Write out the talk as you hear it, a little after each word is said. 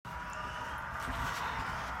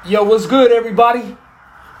Yo, what's good, everybody?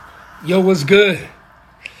 Yo, what's good?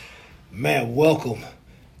 Man, welcome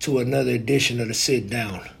to another edition of the Sit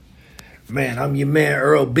Down. Man, I'm your man,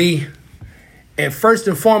 Earl B. And first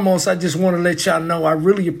and foremost, I just want to let y'all know I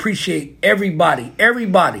really appreciate everybody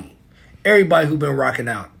who's been rocking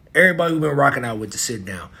out. Everybody who's been rocking out with the Sit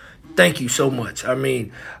Down. Thank you so much. I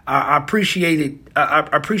mean, I appreciate it. I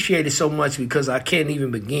appreciate it so much because I can't even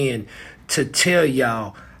begin to tell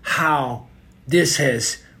y'all how this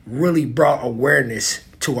has really brought awareness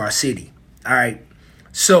to our city. All right.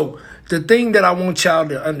 So the thing that I want y'all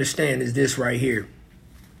to understand is this right here.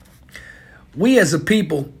 We as a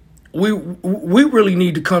people, we really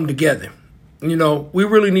need to come together. You know, we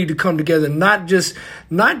really need to come together, not just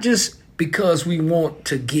because we want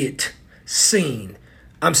to get seen.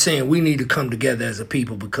 I'm saying we need to come together as a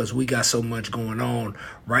people because we got so much going on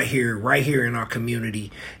right here in our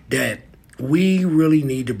community that we really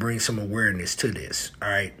need to bring some awareness to this. All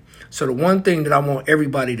right. So the one thing that I want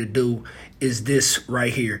everybody to do is this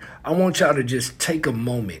right here. I want y'all to just take a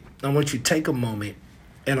moment. I want you to take a moment.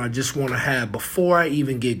 And I just want to have, before I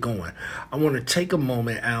even get going, I want to take a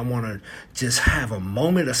moment and I want to just have a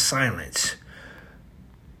moment of silence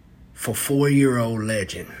for 4-year-old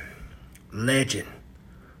Legend,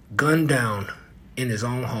 gunned down in his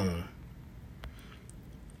own home,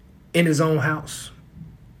 in his own house,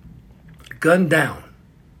 gunned down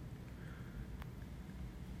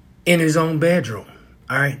in his own bedroom.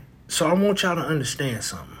 All right. So I want y'all to understand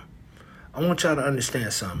something.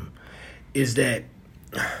 Is that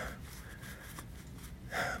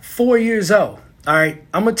 4 years old. All right.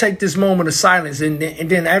 I'm going to take this moment of silence. And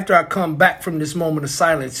then after I come back from this moment of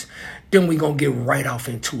silence, then we're going to get right off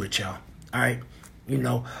into it, y'all. All right. You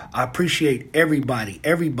know, I appreciate everybody.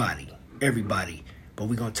 But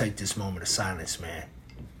we're going to take this moment of silence, man,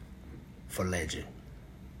 for Legend.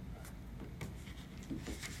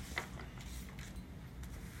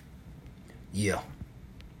 Yeah.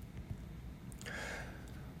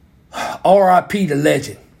 R.I.P. to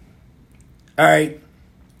Legend. All right.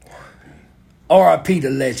 R.I.P. to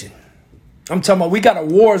Legend. I'm talking about we got a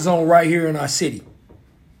war zone right here in our city.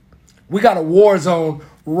 We got a war zone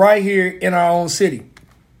right here in our own city.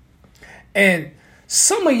 And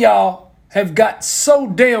some of y'all have got so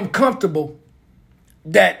damn comfortable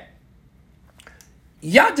that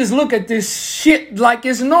y'all just look at this shit like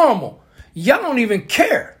it's normal. Y'all don't even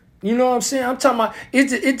care. You know what I'm saying? I'm talking about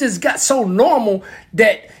it just got so normal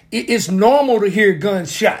that it's normal to hear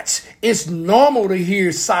gunshots. It's normal to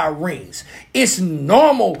hear sirens. It's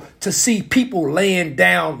normal to see people laying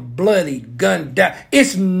down bloody, gunned down.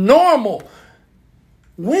 It's normal.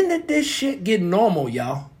 When did this shit get normal,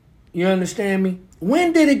 y'all? You understand me?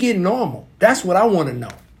 When did it get normal? That's what I want to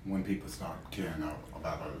know. When people start caring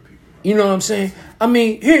about other people. You know what I'm saying? I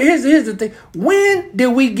mean, here's the thing. When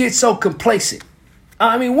did we get so complacent?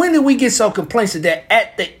 When did we get so complacent that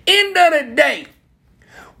at the end of the day,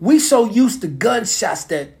 we so used to gunshots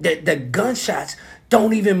that the gunshots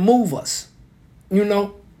don't even move us? You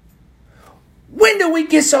know? When did we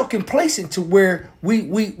get so complacent to where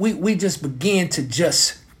we just begin to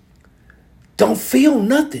just don't feel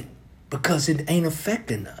nothing because it ain't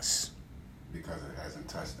affecting us? Because it hasn't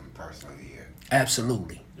touched them personally yet.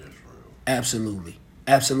 Absolutely. That's real.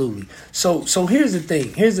 Absolutely. So here's the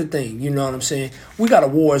thing. You know what I'm saying? We got a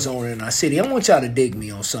war zone in our city. I want y'all to dig me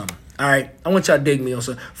on something. All right. I want y'all to dig me on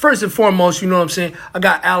something. First and foremost, you know what I'm saying? I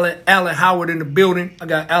got Alan Howard in the building. You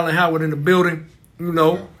know,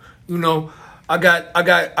 I got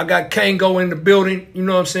Kango in the building. You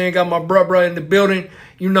know what I'm saying? Got my brother in the building,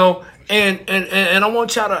 you know, and I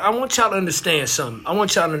want y'all to understand something. All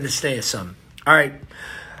right.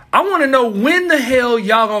 I want to know when the hell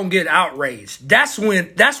y'all gonna get outraged. That's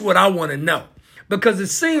what I want to know. Because it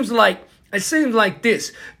seems like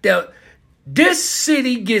this, that this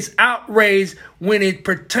city gets outraged when it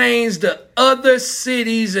pertains to other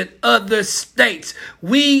cities and other states.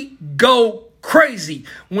 We go crazy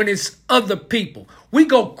when it's other people. We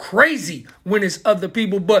go crazy when it's other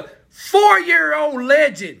people. But 4-year-old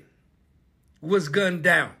Legend was gunned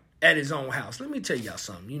down at his own house. Let me tell y'all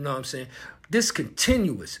something. You know what I'm saying? This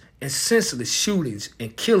continuous and senseless shootings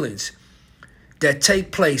and killings that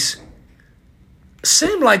take place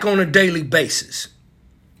seem like on a daily basis.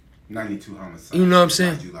 92 homicides. You know what I'm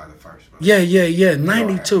saying? July the 1st. Bro. Yeah.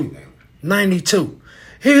 92.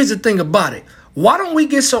 Here's the thing about it. Why don't we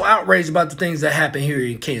get so outraged about the things that happen here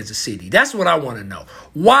in Kansas City? That's what I want to know.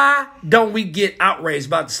 Why don't we get outraged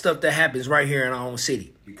about the stuff that happens right here in our own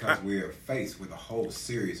city? Because we're faced with a whole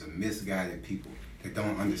series of misguided people that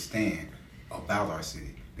don't understand about our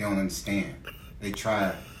city. They don't understand. They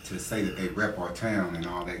try to say that they rep our town and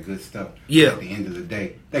all that good stuff. Yeah. At the end of the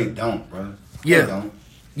day, they don't, brother. Yeah. They don't.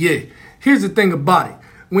 Yeah. Here's the thing about it.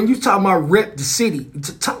 When you talk about rep the city,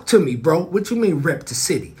 talk to me, bro. What you mean rep the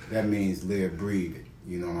city? That means live, breathe it.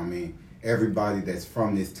 You know what I mean? Everybody that's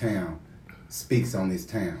from this town speaks on this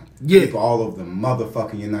town. Yeah. People all over the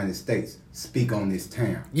motherfucking United States speak on this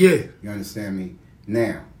town. Yeah. You understand me?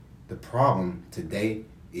 Now, the problem today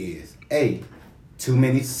is too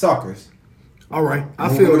many suckers. All right, I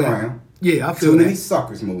moving feel that. around. Yeah, I feel Too that. many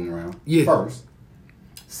suckers moving around. Yeah. First.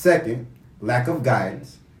 Second, lack of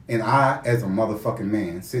guidance. And I, as a motherfucking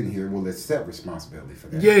man, sitting here will accept responsibility for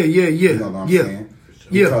that. Yeah. You know what I'm saying?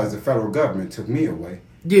 Yeah. Because the federal government took me away.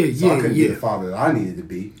 Yeah, So I couldn't be the father that I needed to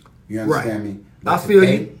be. You understand me? But I feel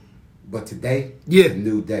you. But today, Yeah. it's a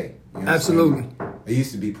new day. You understand Absolutely. me? I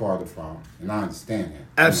used to be part of the problem, and I understand that.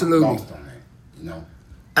 Absolutely. I'm not lost on that, you know?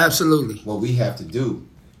 Absolutely. What we have to do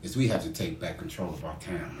is we have to take back control of our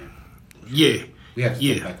town, man. Yeah. We have to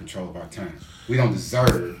take back control of our town. We don't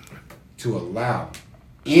deserve to allow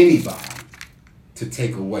anybody to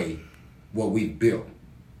take away what we built.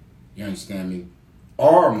 You understand me?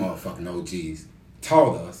 Our motherfucking OGs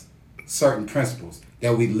taught us certain principles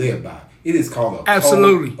that we live by. It is called a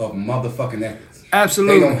Absolutely. code of motherfucking ethics.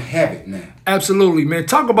 Absolutely. They don't have it now. Absolutely, man.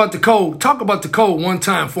 Talk about the code. Talk about the code one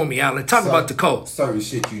time for me, Alan. Talk about the code. Certain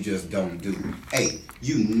shit you just don't do. Hey,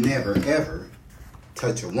 you never ever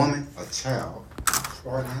touch a woman, a child,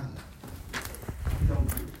 or an animal. You don't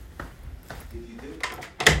do it. If you do,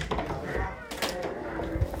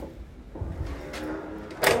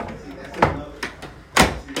 see, that's another.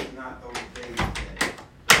 See, it's not those days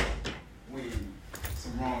that when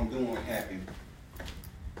some wrongdoing happened,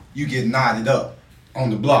 you get knotted up on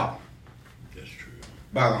the block. That's true.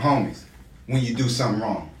 By the homies. When you do something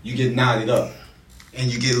wrong, you get knotted up,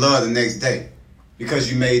 and you get love the next day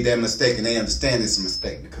because you made that mistake, and they understand it's a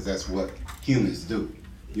mistake because that's what humans do.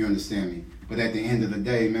 You understand me? But at the end of the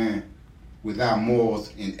day, man, without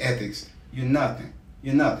morals and ethics, you're nothing.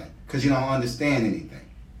 You're nothing because you don't understand anything.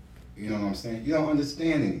 You know what I'm saying? You don't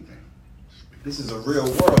understand anything. This is a real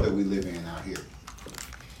world that we live in out here.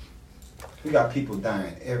 We got people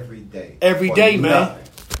dying every day. Every day, man.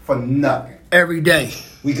 For nothing. Every day.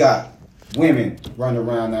 We got women running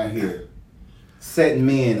around out here setting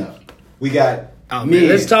men up. We got Oh, men. man,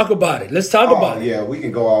 let's talk about it. Let's talk about it. Yeah, we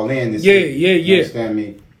can go all in this. Yeah, week. yeah, You yeah. understand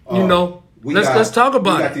me? Let's talk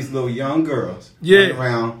about We got it. these little young girls Yeah. running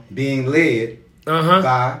around being led Uh-huh.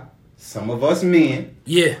 by some of us men.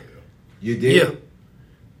 Yeah. You did. Yeah.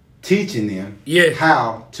 Teaching them Yeah.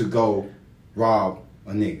 how to go rob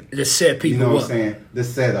a nigga. Just set people You know what up. I'm saying? The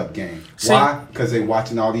setup game. See? Why? Because they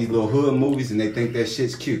watching all these little hood movies and they think that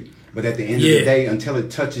shit's cute. But at the end of Yeah. the day, until it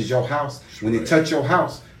touches your house, when it touch your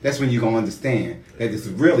house, that's when you're going to understand that it's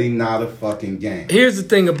really not a fucking game. Here's the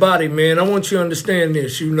thing about it, man. I want you to understand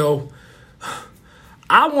this, you know.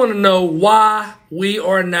 I want to know why we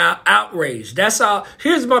are now outraged. That's all.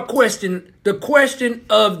 Here's my question. The question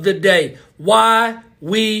of the day. Why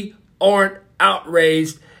we aren't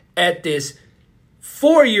outraged at this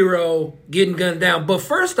 4-year-old getting gunned down. But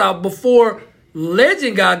first off, before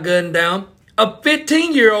Legend got gunned down, a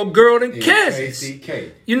 15-year-old girl in Kansas.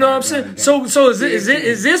 KCK. You know what I'm saying? So is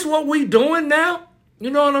this what we doing now? You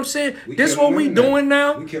know what I'm saying? This what we doing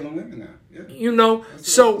now? We killing women now. Yeah. You know,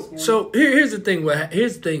 here's the thing.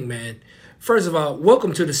 Here's the thing, man. First of all,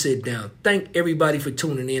 welcome to the sit down. Thank everybody for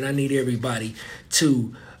tuning in. I need everybody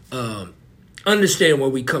to understand where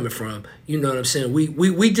we coming from. You know what I'm saying?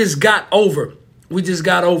 We just got over. We just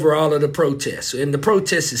got over all of the protests, and the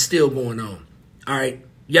protest is still going on. All right,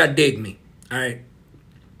 y'all dig me. All right,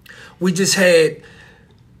 we just had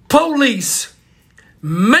police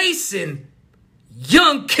macing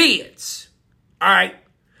young kids. All right.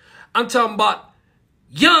 I'm talking about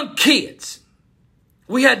young kids.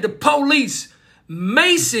 We had the police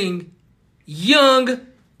macing young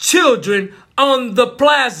children on the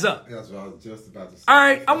plaza. That's what I was just about to say. All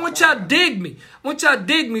right, I want y'all to dig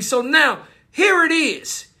me. So now, here it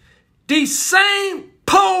is. The same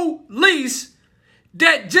police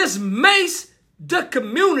that just mace the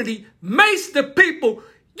community, mace the people,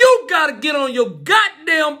 you got to get on your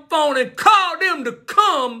goddamn phone and call them to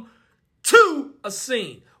come to a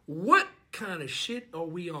scene. What kind of shit are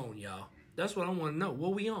we on, y'all? That's what I want to know.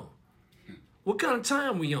 What we on? What kind of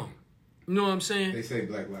time we on? You know what I'm saying? They say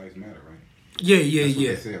Black Lives Matter, right? Yeah. That's what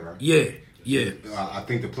they said, right? Yeah. I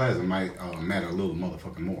think the plaza might matter a little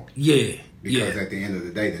motherfucking more. Yeah. Because at the end of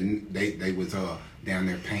the day, they was down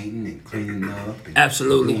there painting and cleaning up and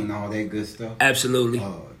Absolutely. doing all that good stuff. Absolutely.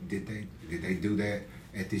 Did they do that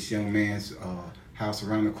at this young man's house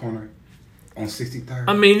around the corner? On 63rd.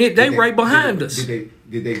 I mean, they right behind us. Did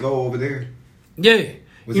they go over there? Yeah.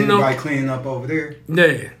 Was anybody cleaning up over there?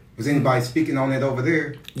 Yeah. Was anybody speaking on it over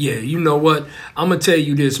there? Yeah, you know what? I'm gonna tell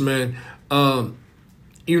you this, man. I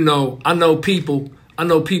know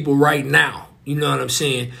people right now. You know what I'm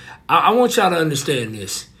saying? I want y'all to understand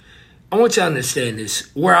this.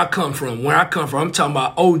 Where I come from. I'm talking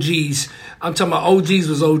about OGs. OGs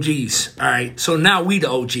was OGs. All right. So now we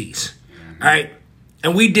the OGs. All right.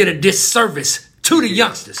 And we did a disservice to the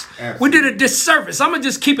youngsters. Absolutely. We did a disservice. I'm gonna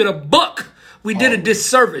just keep it a buck. We did a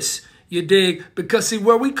disservice. You dig? Because see,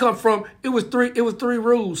 where we come from, it was three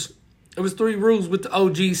rules. It was 3 rules what the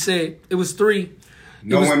OG said. It was 3.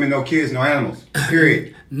 No women, no kids, no animals.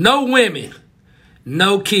 Period. No women,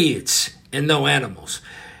 no kids, and no animals.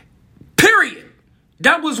 Period.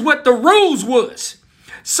 That was what the rules was.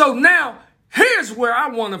 So now, here's where I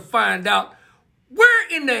want to find out, where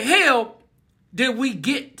in the hell did we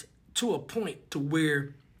get to a point to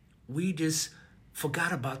where we just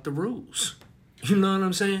forgot about the rules? You know what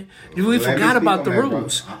I'm saying? We forgot about the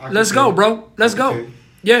rules. Let's go, bro. Let's go.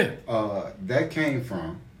 Yeah. That came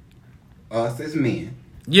from us as men.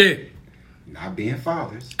 Yeah. Not being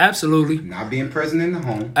fathers. Absolutely. Not being present in the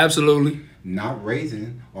home. Absolutely. Not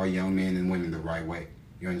raising our young men and women the right way.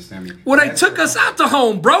 You understand me? Well, they took us out the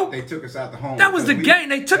home, bro. They took us out the home. That was the game.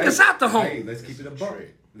 They took us out the home. Hey, let's keep it a buck.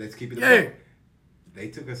 Let's keep it a buck. They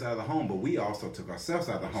took us out of the home, but we also took ourselves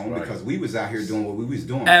out of the home because we was out here doing what we was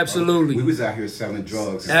doing. Absolutely. We was out here selling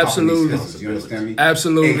drugs. And Absolutely. You understand me?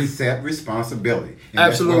 Absolutely. Accept responsibility. And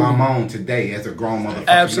Absolutely. That's what I'm on today as a grown motherfucker.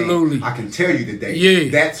 Absolutely. Man. I can tell you today. Yeah.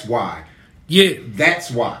 That's why. Yeah. That's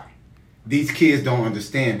why these kids don't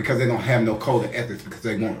understand, because they don't have no code of ethics, because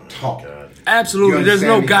they won't talk. Absolutely. There's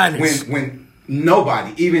no guidance. When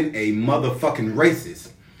nobody, even a motherfucking racist,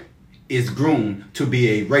 is groomed to be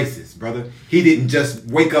a racist, brother. He didn't just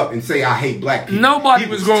wake up and say, I hate black people. Nobody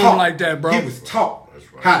was groomed like that, bro. He was taught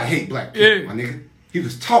how to hate black people, my nigga. He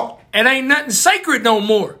was taught. And ain't nothing sacred no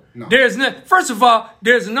more. No. First of all,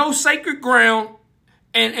 there's no sacred ground.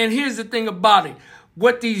 And here's the thing about it.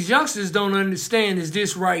 What these youngsters don't understand is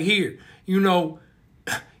this right here. You know,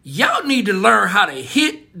 y'all need to learn how to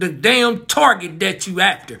hit the damn target that you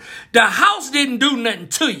after. The house didn't do nothing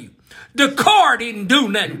to you. The car didn't do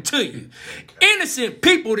nothing to you. Innocent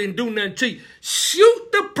people didn't do nothing to you.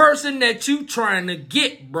 Shoot the person that you trying to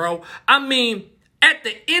get, bro. I mean, at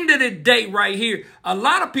the end of the day right here, a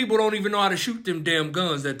lot of people don't even know how to shoot them damn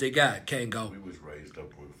guns that they got, Kango. We was raised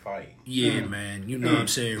up with fighting. Yeah, man. You know what I'm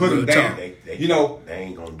saying? Put them down. They they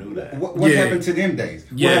ain't gonna do that. What happened to them days?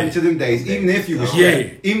 Yeah. What happened to them days? Even if you were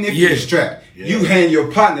strapped, you were strapped, Yeah. you hand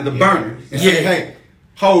your partner the burner and say, hey,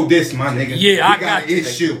 hold this, my nigga. Yeah, I got got an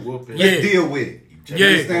issue. Let's deal with it. You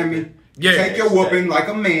understand me? Yeah. Take your whooping like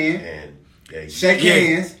a man. And shake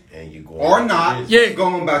hands. And you go or not. Yeah. Go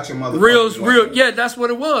on about your motherfucker. Real. Yeah, that's what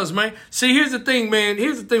it was, man. See, here's the thing, man.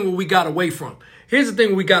 Here's the thing what we got away from. I'm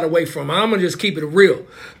going to just keep it real.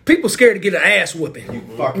 People scared to get an ass whooping.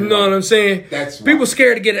 You know what I'm saying? That's People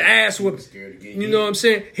scared to get an ass whooping. You know what I'm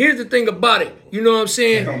saying? Here's the thing about it. You know what I'm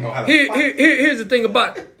saying? Here's the thing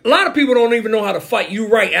about it. A lot of people don't even know how to fight. You're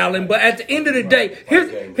right, Alan. But at the end of the day,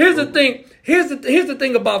 here's the thing. Here's the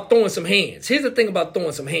thing about throwing some hands.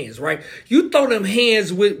 Right? You throw them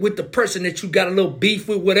hands with the person that you got a little beef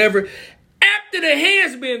with, whatever. After the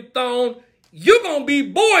hands been thrown, you're going to be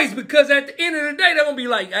boys, because at the end of the day, they're going to be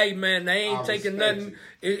like, hey, man, they ain't taking nothing.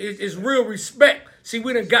 It's real respect. See,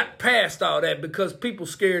 we done got past all that because people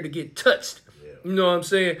scared to get touched. You know what I'm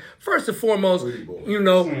saying? First and foremost,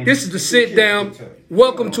 this is the Sit Down.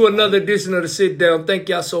 Welcome to another edition of the Sit Down. Thank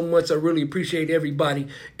y'all so much. I really appreciate everybody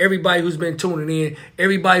who's been tuning in,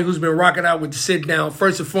 everybody who's been rocking out with the Sit Down.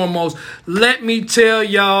 First and foremost, let me tell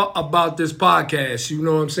y'all about this podcast. You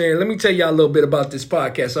know what I'm saying? Let me tell y'all a little bit about this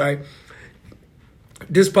podcast, all right?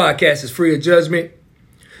 This podcast is free of judgment.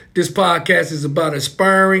 This podcast is about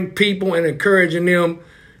inspiring people and encouraging them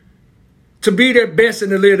to be their best and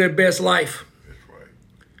to live their best life. That's right.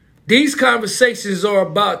 These conversations are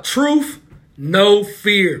about truth, no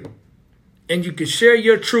fear. And you can share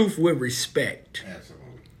your truth with respect.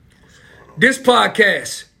 Absolutely. This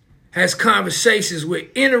podcast has conversations with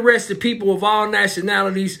interested people of all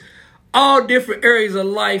nationalities, all different areas of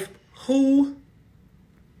life who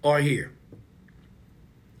are here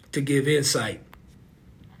to give insight,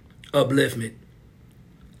 upliftment,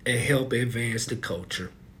 and help advance the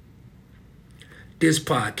culture. This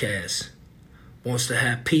podcast wants to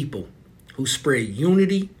have people who spread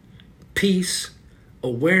unity, peace,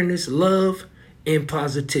 awareness, love, and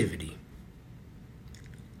positivity.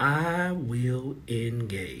 I will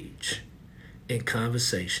engage in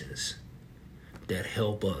conversations that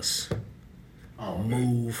help us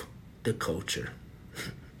move the culture.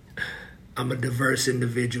 I'm a diverse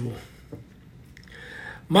individual.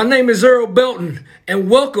 My name is Earl Belton, and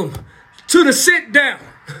welcome to the Sit Down.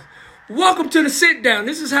 Welcome to the Sit Down.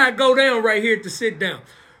 This is how I go down right here at the Sit Down.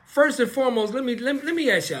 First and foremost, let me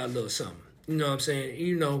ask y'all a little something. You know what I'm saying?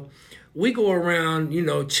 You know, we go around,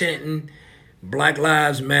 chanting Black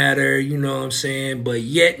Lives Matter, you know what I'm saying? But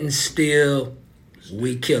yet and still,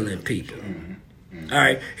 we killing people. All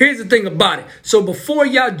right, here's the thing about it. So before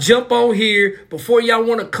y'all jump on here, before y'all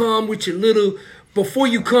want to come with your little, before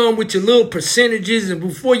you come with your little percentages and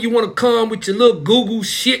before you want to come with your little Google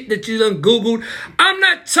shit that you done Googled, I'm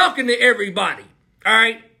not talking to everybody, all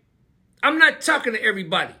right? I'm not talking to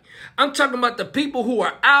everybody. I'm talking about the people who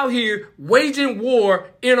are out here waging war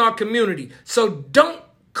in our community. So don't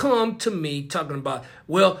come to me talking about,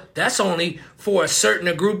 well, that's only for a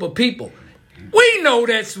certain group of people. We know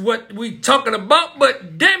that's what we talking about,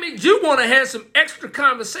 but damn it, you want to have some extra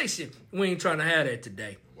conversation. We ain't trying to have that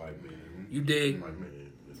today. White man. You dig? White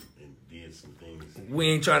man and did some things. We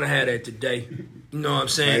ain't trying to have that today. You know what I'm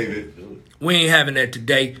saying? David. We ain't having that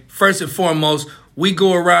today. First and foremost, we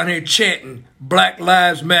go around here chanting Black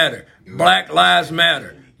Lives Matter, Black Lives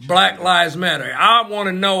Matter, Black Lives Matter. I want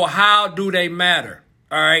to know, how do they matter?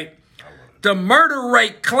 All right? The murder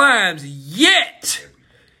rate climbs yet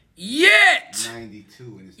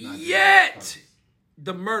 92 and it's not yet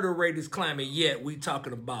the murder rate is climbing, yet we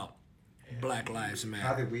talking about Black Lives Matter.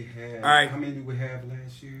 How did we have? All right. How many did we have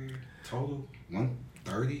last year? Total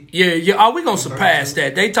 130. Yeah. Are we gonna surpass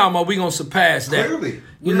that? They talking about we gonna surpass that. Clearly.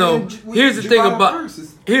 You know, here's the thing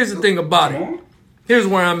about it. Here's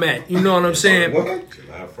where I'm at. You know what I'm saying? What?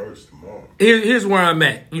 July 1st tomorrow. Here's where I'm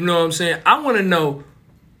at. You know what I'm saying? I want to know,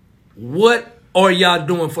 what are y'all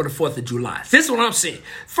doing for the 4th of July? This is what I'm saying.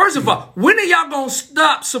 First of all, when are y'all going to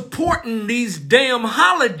stop supporting these damn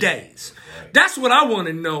holidays? That's what I want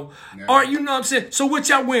to know. Yeah. Or, you know what I'm saying? So what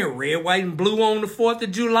y'all wearing, red, white, and blue on the 4th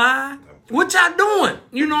of July? What y'all doing?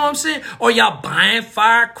 You know what I'm saying? Or y'all buying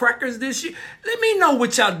firecrackers this year? Let me know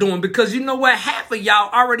what y'all doing, because you know what? Half of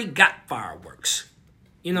y'all already got fireworks.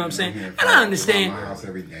 You know what I'm saying? And I understand. My house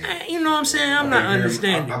every day. You know what I'm saying? I'm not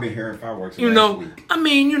understanding. I've been hearing fireworks. You know, week. I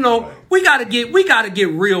mean, we gotta get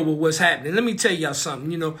real with what's happening. Let me tell y'all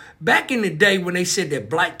something. Back in the day when they said that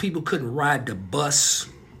black people couldn't ride the bus,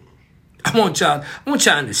 I want y'all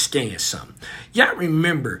to understand something. Y'all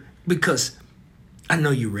remember, because I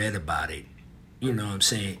know you read about it. You know what I'm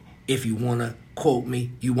saying? If you wanna quote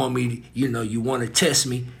me, you want me to, you wanna test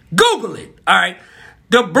me, Google it. All right.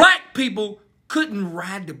 The black people couldn't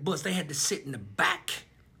ride the bus. They had to sit in the back.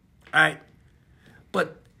 All right.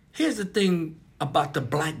 But here's the thing about the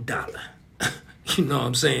black dollar. You know what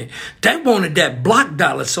I'm saying? They wanted that black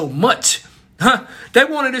dollar so much. They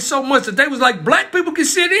wanted it so much that they was like, black people can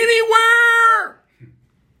sit anywhere.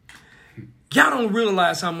 Y'all don't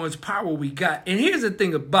realize how much power we got. And here's the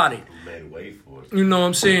thing about it. Who made a way for it? You know what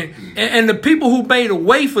I'm saying? And the people who made a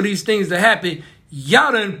way for these things to happen,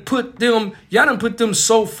 y'all done put them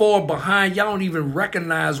so far behind, y'all don't even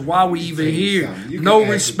recognize why we even here. No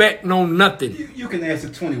respect, no nothing. You can ask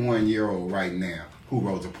a 21-year-old right now who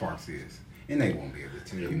Rosa Parks is, and they won't be able to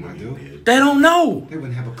tell you, my dude. They don't know. They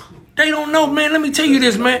wouldn't have a clue. They don't know, man. Let me tell you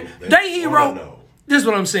this, man. They hero. This is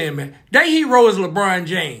what I'm saying, man. They hero is LeBron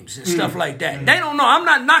James and stuff like that. They don't know. I'm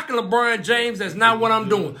not knocking LeBron James. That's not what I'm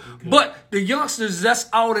doing. But the youngsters, that's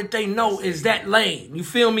all that they know is that lane. You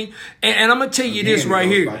feel me? And I'm going to tell you this right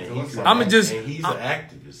here. I'm going to just... And he's an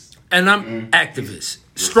activist. And I'm activist.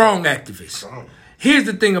 Strong activist. Here's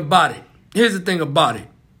the thing about it.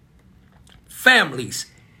 Families,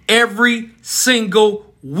 every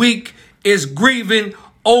single week is grieving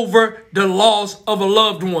over the loss of a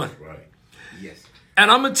loved one. And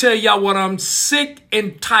I'm going to tell y'all what I'm sick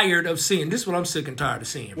and tired of seeing. This is what I'm sick and tired of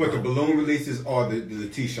seeing. What, the balloon releases or the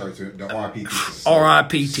T-shirts, the RIP T-shirts? RIP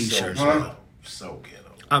T-shirts. So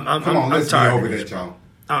ghetto. Come on, let's be over that, y'all.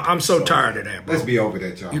 I'm so tired of that, bro. Let's be over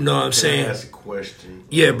that, y'all. You know what I'm saying? Can I ask a question?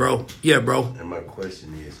 Yeah, bro. And my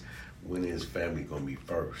question is, when is family going to be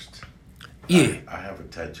first? Yeah. I have a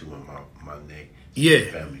tattoo on my neck. Yeah.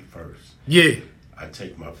 Family first. Yeah. I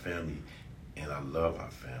take my family and I love my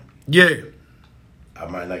family. Yeah. I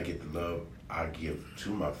might not get the love I give to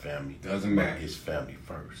my family. Doesn't matter. It's family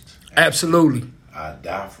first. Absolutely. I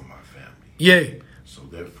die for my family. Yeah. So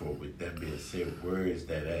therefore, with that being said, where is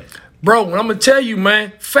that at? Bro, I'm going to tell you,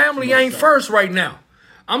 man, family ain't first right now.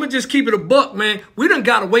 I'm going to just keep it a buck, man. We done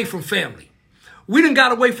got away from family. We done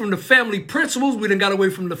got away from the family principles. We done got away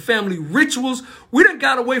from the family rituals. We done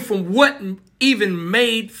got away from what even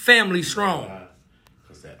made family strong.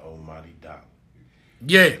 Because that almighty dollar.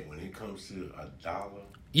 Yeah. When it comes to a dollar,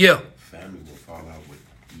 yeah, family will fall out with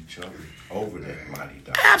each other over that mighty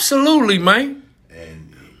dollar. Absolutely, man.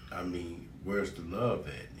 And I mean, where's the love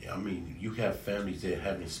at? I mean, you have families that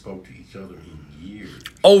haven't spoke to each other in years.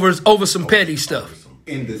 Over some petty stuff.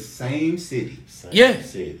 In the same city. Yeah.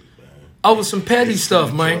 City, man. Over some petty They stuff,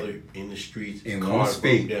 see each man. other in the streets, In cars one broke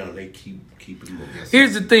speak. down. They keep it moving.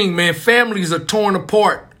 Here's the thing, man. Families are torn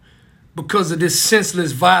apart because of this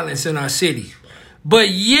senseless violence in our city. But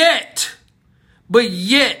yet,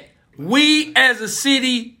 we as a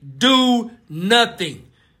city do nothing.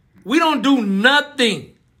 We don't do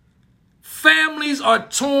nothing. Families are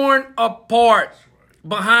torn apart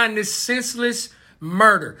behind this senseless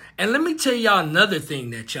murder. And let me tell y'all another thing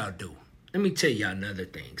that y'all do.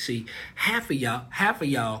 See, half of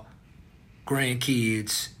y'all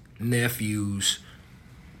grandkids, nephews,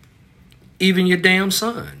 even your damn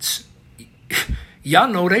sons, y'all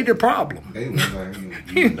know they the problem. They was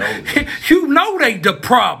like, You know they the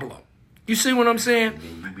problem. You see what I'm saying?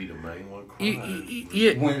 And you be the main one crying.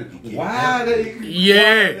 Yeah. why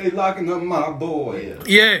they locking up my boy?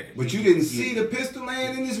 Yeah. But you didn't see the pistol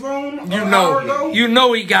laying in his room an You hour ago?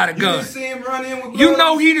 know he got a You gun. didn't see him run in with You blood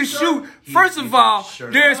know on he his to shirt? shoot. First of all,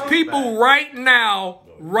 shirt there's on people back.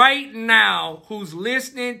 right now who's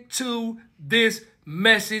listening to this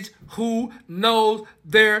message who knows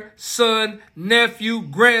their son, nephew,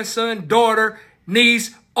 grandson, daughter,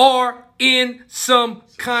 niece are in some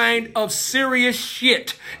kind of serious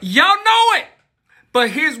shit. Y'all know it.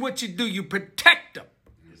 But here's what you do. You protect them.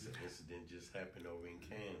 This incident just happened over in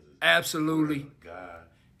Kansas. Absolutely. A guy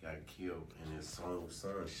got killed and his son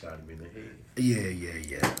shot him in the head.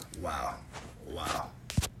 Yeah.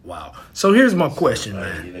 Wow. So here's my question,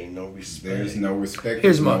 man. It ain't no respect. There's no respect.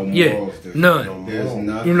 Here's there's my no yeah, morals, there's none. There's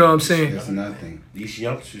nothing. You know what I'm saying? There's nothing. These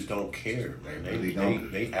youngsters don't care, man. They really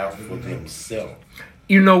don't. They out for themselves.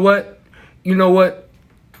 You know what?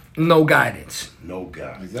 No guidance. No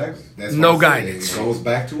guy. Exactly. That's No what I said. guidance. It goes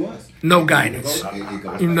back to us. No guidance. It goes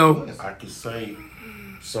You back know- to us. I could say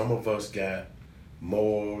some of us got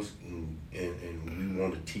morals and we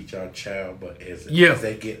want to teach our child, but as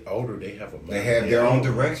they get older, they have Their own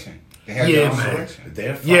direction. They have Yeah, their own man. direction.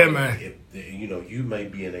 They're Yeah, fine. man. If, you may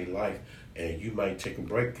be in a life and you might take a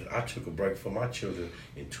break. I took a break for my children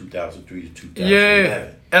in 2003 to 2011. Yeah,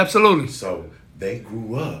 absolutely. So they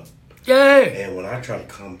grew up. Yeah. And when I try to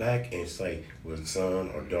come back and say, well, son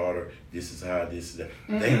or daughter, this is how this is that,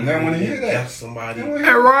 They don't want to hear that. got somebody. They don't wanna Yeah,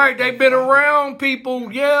 hear right. They've been around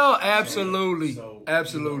people. Yeah, absolutely. So,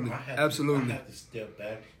 Absolutely. I have to step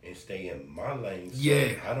back and stay in my lane. So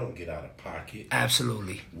Yeah. I don't get out of pocket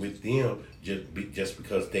Absolutely. with them just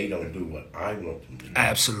because they don't do what I want them to do.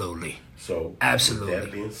 Absolutely. So, Absolutely. with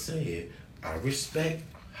that being said, I respect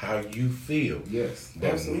how you feel. Yes,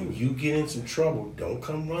 But absolutely. when you get in some trouble, don't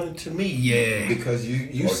come running to me. Yeah. Because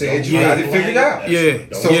you Or said don't you got it blame figured me. out. Yeah.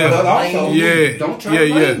 Don't So, Yeah. but blame also, me. Yeah. don't try Yeah,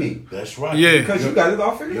 to blame yeah. me. That's right. Yeah. Because you got it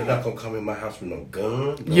all figured You're out. not gonna come in my house with no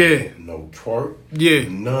gun, Yeah. no twerk, Yeah.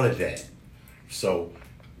 none of that. So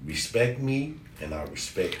respect me and I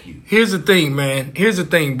respect you. Here's the thing, man. Here's the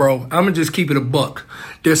thing, bro. I'm going to just keep it a buck.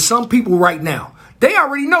 There's some people right now. They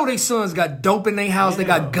already know their sons got dope in their house. They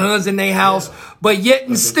got guns in their house. But yet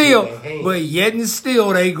and still,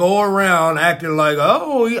 they go around acting like,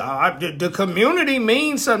 oh, the community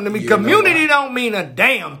means something to me. You know Community why? don't mean a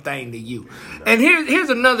damn thing to you. And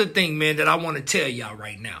here's another thing, man, that I want to tell y'all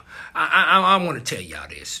right now. I want to tell y'all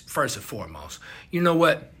this, first and foremost. You know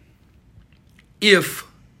what? If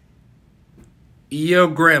your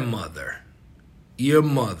grandmother, your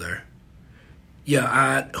mother, your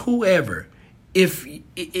aunt, whoever, if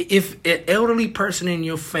an elderly person in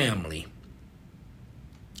your family,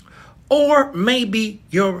 or maybe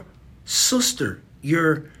your sister,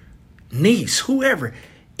 your niece, whoever,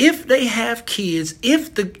 if they have kids,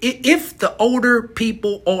 if the older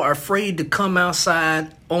people are afraid to come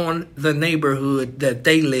outside on the neighborhood that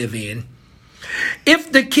they live in,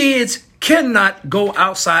 if the kids cannot go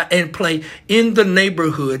outside and play in the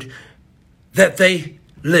neighborhood that they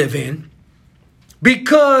live in,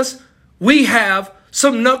 because we have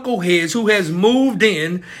some knuckleheads who has moved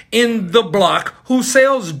in the block who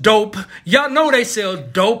sells dope. Y'all know they sell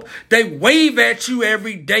dope. They wave at you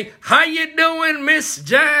every day. How you doing, Miss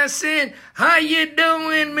Johnson? How you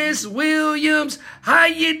doing, Miss Williams? How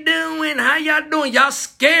you doing? How y'all doing? Y'all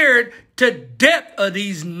scared to death of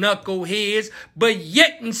these knuckleheads, but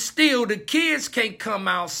yet and still the kids can't come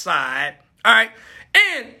outside. All right.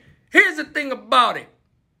 And here's the thing about it.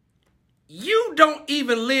 You don't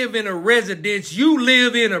even live in a residence. You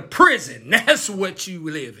live in a prison. That's what you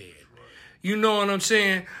live in. You know what I'm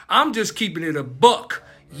saying? I'm just keeping it a buck.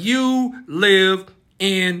 You live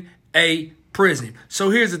in a prison. So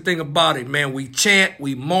here's the thing about it, man. We chant,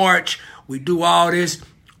 we march, we do all this.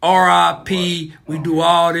 R.I.P. We do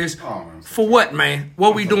all this. For what, man?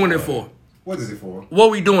 What we doing it for? What is it for? What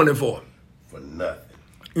we doing it for? For nothing.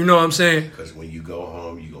 You know what I'm saying? Because when you go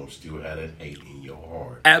home, you're going to still have that hate in your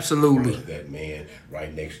heart. Absolutely. Towards that man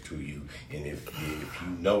right next to you. And if you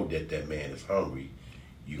know that man is hungry,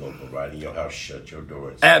 you're going to go right in your house, shut your door.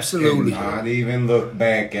 And Absolutely. And not even look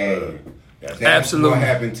back at it. That's Absolutely. what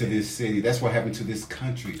happened to this city. That's what happened to this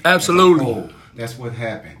country. Absolutely. That's what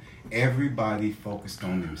happened. Everybody focused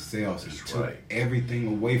on themselves and took everything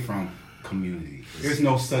away from community. There's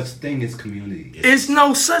no such thing as community. It's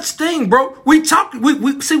no such thing, bro. We talk a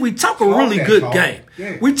really good game.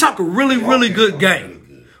 Yeah. We talk a really good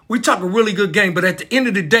game. We talk a really good game, but at the end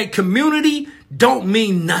of the day, community don't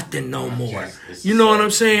mean nothing no more. You know what I'm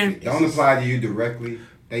saying? Don't apply to you directly.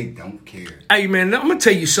 They don't care. Hey, man, I'm going to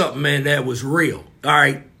tell you something, man, that was real. All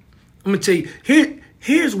right? I'm going to tell you.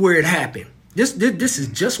 Here's where it happened. This is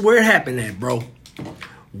just where it happened at, bro.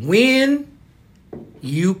 When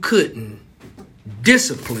you couldn't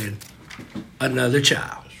discipline another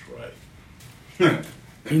child. That's right.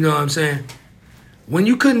 You know what I'm saying? When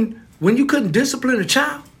you couldn't discipline a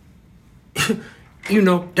child, you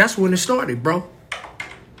know, that's when it started, bro.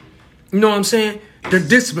 You know what I'm saying? The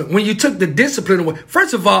discipline. When you took the discipline away.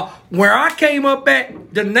 First of all, where I came up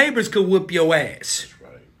at, the neighbors could whip your ass.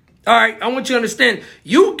 All right, I want you to understand,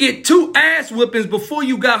 you get 2 ass whippings before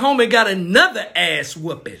you got home and got another ass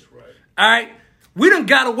whooping. That's right. All right? We done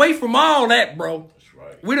got away from all that, bro. That's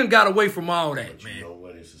right. We done got away from all that, but man. You know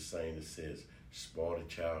what? It's the saying that says, spoil the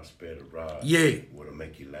child, spare the rod. Yeah. What'll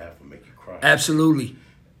make you laugh or make you cry. Absolutely.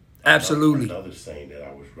 Absolutely. Another saying that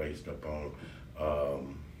I was raised up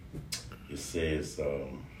on, it says,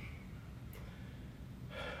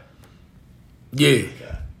 Yeah.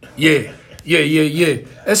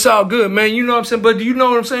 That's all good, man. You know what I'm saying? But do you know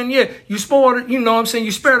what I'm saying? Yeah, you spoil it. You know what I'm saying?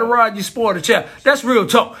 You spare the rod, you spoil the child. That's real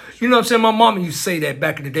talk. You know what I'm saying? My mama used to say that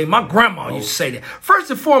back in the day. My grandma used to say that. First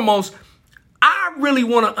and foremost, I really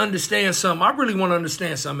want to understand something.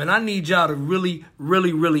 And I need y'all to really,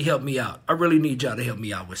 really, really help me out. I really need y'all to help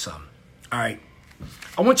me out with something. All right?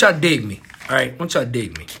 I want y'all to dig me. All right? I want y'all to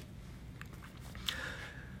dig me.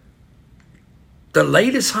 The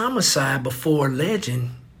latest homicide before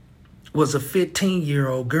Legend was a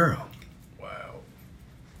 15-year-old girl. Wow.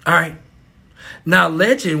 All right. Now,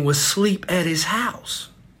 Legend was asleep at his house,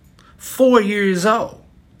 4 years old.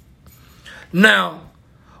 Now,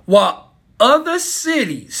 while other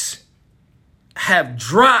cities have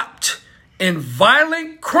dropped in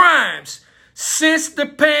violent crimes since the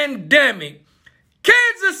pandemic,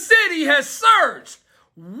 Kansas City has surged.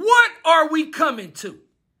 What are we coming to?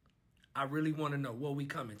 I really want to know what we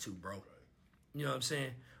coming to, bro. You know what I'm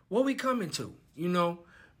saying? What we coming to, you know?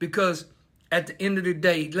 Because at the end of the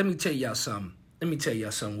day, let me tell y'all something.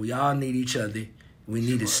 We all need each other. We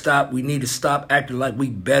need to stop acting like we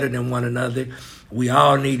better than one another. We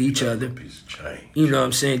all need each other. You know what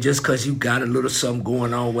I'm saying? Just because you got a little something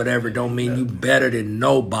going on, whatever, don't mean you better than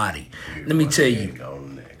nobody. Let me tell you,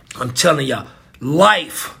 I'm telling y'all,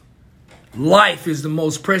 life is the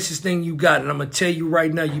most precious thing you got. And I'm going to tell you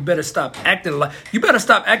right now, you better stop acting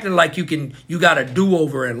like you got a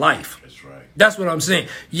do-over in life. That's right. That's what I'm saying.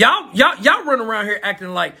 Y'all run around here acting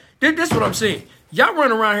like, this is what I'm saying. Y'all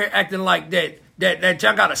run around here acting like that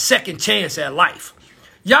y'all got a second chance at life.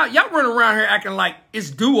 Y'all run around here acting like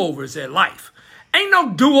it's do-overs at life. Ain't no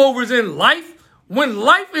do-overs in life. When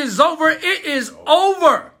life is over, it is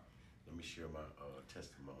over. Let me share my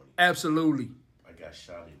testimony. Absolutely. I got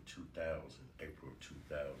shot in 2000, April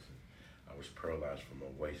 2000. I was paralyzed from my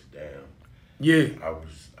waist down. Yeah. I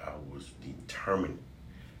was determined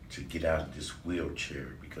to get out of this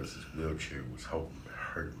wheelchair because this wheelchair was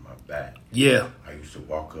hurting my back. Yeah. I used to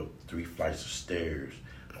walk up 3 flights of stairs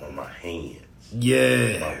on my hands.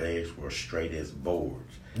 Yeah. My legs were straight as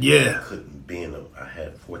boards. Yeah. I couldn't bend them. I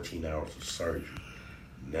had 14 hours of surgery.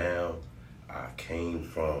 Now I came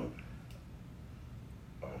from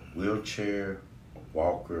a wheelchair, a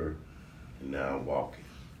walker, and now I'm walking.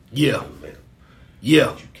 Yeah. Yeah.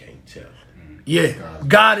 But you can't tell. Yeah.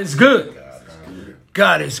 God is good.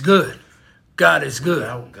 God is good. God is good.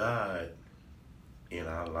 Without God in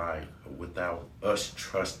our life, without us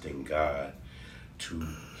trusting God to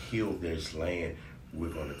heal this land,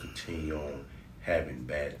 we're going to continue on having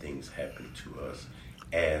bad things happen to us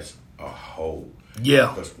as a whole.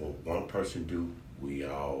 Yeah. Because what one person do, we're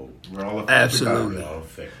all affected. Absolutely. We're all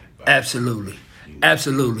affected by Absolutely. You know?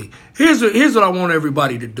 Absolutely. Here's what I want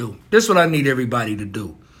everybody to do. This is what I need everybody to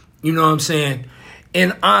do. You know what I'm saying?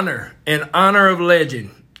 In honor of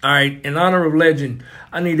Legend. All right. In honor of Legend,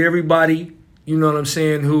 I need everybody you know what I'm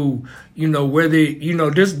saying, who, you know, whether, you know,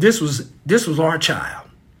 this was our child.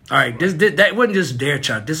 All right, that wasn't just their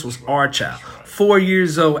child. This was our child. 4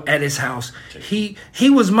 years old at his house. He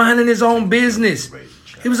was minding his own business.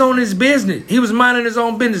 He was on his business. He was minding his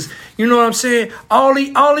own business. You know what I'm saying? All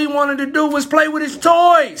he wanted to do was play with his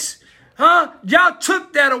toys. Huh? Y'all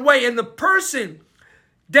took that away. And the person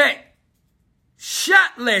that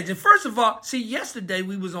shot Legend, first of all, see, yesterday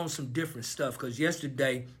we was on some different stuff, because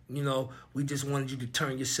yesterday, you know, we just wanted you to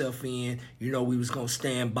turn yourself in. You know, we was going to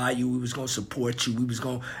stand by you. We was going to support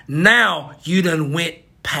you. Now you done went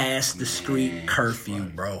past the street curfew,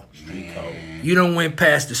 bro. You done went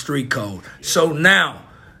past the street code. So now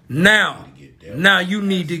you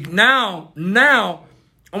need to, now,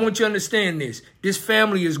 I want you to understand this. This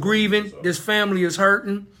family is grieving. This family is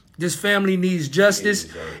hurting. This family needs justice.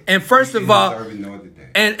 And first of all,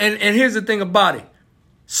 and here's the thing about it.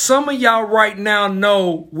 Some of y'all right now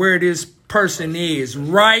know where this person is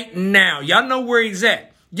right now. Y'all know where he's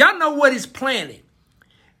at. Y'all know what he's planning.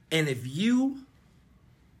 And if you,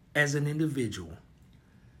 as an individual,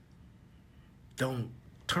 don't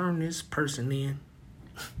turn this person in,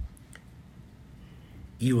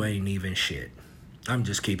 you ain't even shit. I'm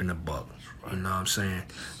just keeping a buck. You know what I'm saying?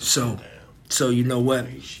 So you know what?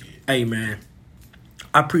 Hey, man,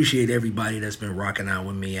 I appreciate everybody that's been rocking out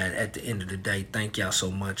with me at the end of the day. Thank y'all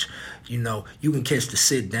so much. You know, you can catch the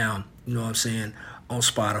sit down, you know what I'm saying, on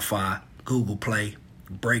Spotify, Google Play,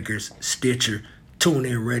 Breakers, Stitcher,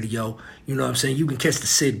 TuneIn Radio. You know what I'm saying? You can catch the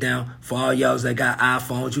sit down for all y'all that got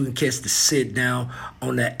iPhones. You can catch the sit down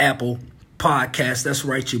on the Apple podcast. That's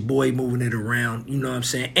right, your boy moving it around. You know what I'm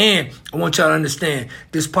saying? And I want y'all to understand,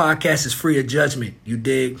 this podcast is free of judgment. You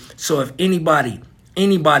dig? So if anybody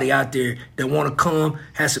out there that want to come,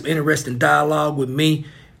 have some interesting dialogue with me,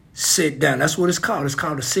 sit down. That's what it's called. It's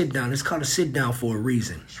called a sit down. It's called a sit down for a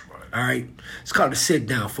reason. All right? It's called a sit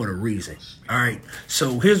down for a reason. All right?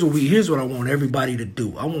 So here's what I want everybody to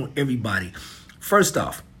do. I want everybody, first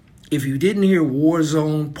off, if you didn't hear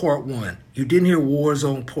Warzone Part 1, you didn't hear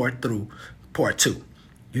Warzone Part 2,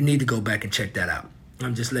 you need to go back and check that out.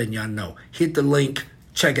 I'm just letting y'all know. Hit the link.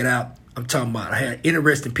 Check it out. I'm talking about, I had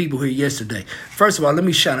interesting people here yesterday. First of all, let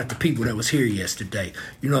me shout out the people that was here yesterday.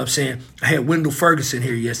 You know what I'm saying? I had Wendell Ferguson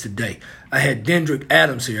here yesterday. I had Dendrick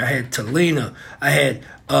Adams here. I had Talina. I had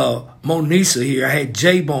Monisa here. I had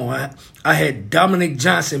J-Bone. I had Dominic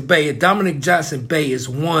Johnson Bay. And Dominic Johnson Bay is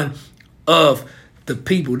one of the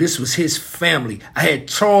people. This was his family. I had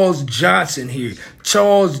Charles Johnson here.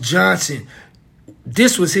 Charles Johnson,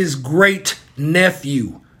 this was his great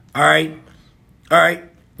nephew. All right.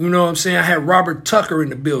 You know what I'm saying? I had Robert Tucker in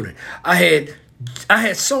the building. I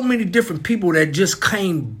had so many different people that just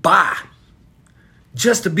came by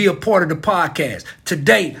just to be a part of the podcast.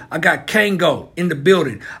 Today, I got Kango in the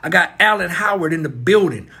building. I got Alan Howard in the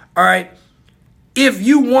building. All right. If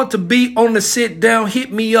you want to be on the sit down,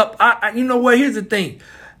 hit me up. You know what? Here's the thing.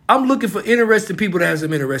 I'm looking for interesting people that have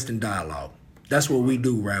some interesting dialogue. That's what we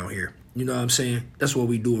do around here. You know what I'm saying? That's what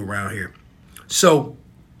we do around here. So,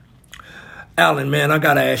 Alan, man, I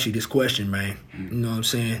got to ask you this question, man. You know what I'm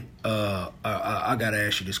saying? I got to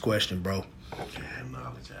ask you this question, bro.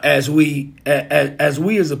 As we as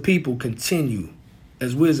a people continue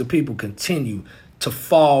to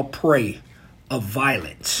fall prey of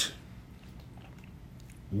violence,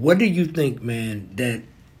 what do you think, man, that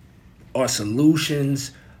are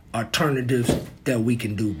solutions, alternatives that we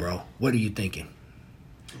can do, bro? What are you thinking?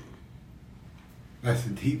 That's a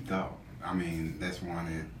deep thought. I mean, that's one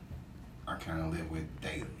that I kind of live with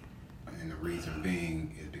daily. And the reason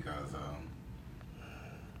being is because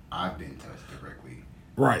I've been touched directly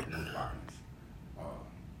with violence.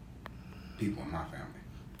 People in my family.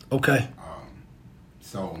 Okay.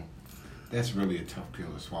 So that's really a tough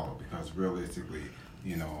pill to swallow, because realistically,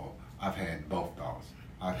 you know, I've had both thoughts.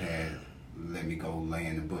 I've had, let me go lay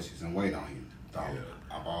in the bushes and wait on you thought. Yeah.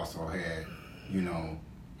 I've also had, you know,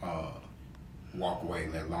 walk away,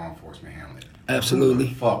 let law enforcement handle it. Absolutely.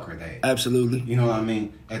 Who the fuck are they? Absolutely. You know what I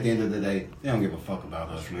mean? At the end of the day, they don't give a fuck about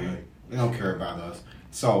us, man. They don't care about us.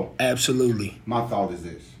 So, absolutely. My thought is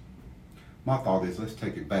this. Let's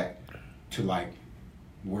take it back to like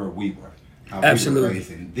where we were. How absolutely. We were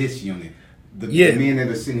raised in this unit. The men that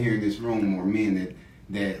are sitting here in this room, or men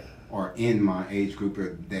that are in my age group,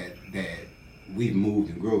 that we've moved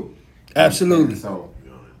and grew. Absolutely. And so,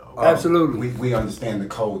 absolutely. We understand the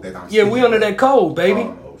code that I'm. Yeah, we under that code, baby.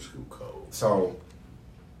 Old school code. So,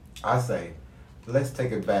 I say, let's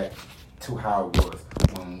take it back to how it was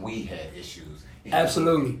when we had issues.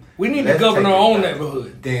 Absolutely. We need to govern our own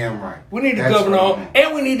neighborhood. Damn right. We need to govern our own,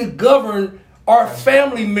 and we need to govern our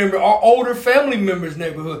family member, our older family members'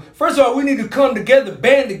 neighborhood. First of all, we need to come together,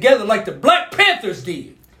 band together like the Black Panthers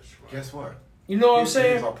did. Guess what? You know what I'm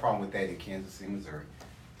saying? Here's our problem with that in Kansas City, Missouri.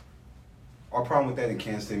 Our problem with that in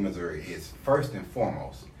Kansas City, Missouri is, first and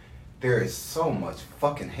foremost, there is so much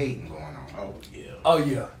fucking hating going on. Oh, yeah. Oh,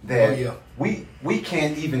 yeah. That oh, yeah. we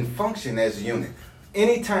can't even function as a unit.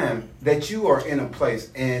 Anytime that you are in a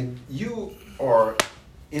place and you are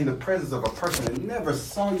in the presence of a person that never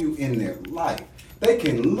saw you in their life, they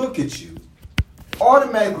can look at you,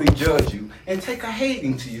 automatically judge you, and take a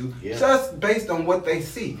hating to you just based on what they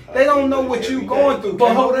see. They don't know what you're going through.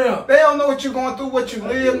 But hold on. They don't know what you're going through, what you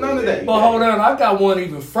live, none of that. But hold on, I got one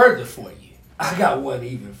even further for you. I got one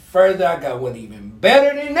even further. I got one even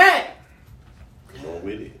better than that. Come on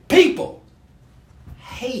with it. People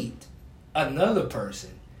hate another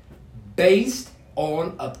person based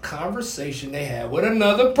on a conversation they had with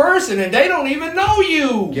another person, and they don't even know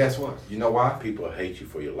you. Guess what? You know why? People hate you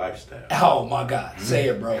for your lifestyle. Oh my God. Say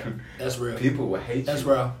it, bro. That's real. People will hate That's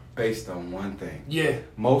you real. based on one thing. Yeah.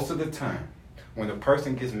 Most of the time, when a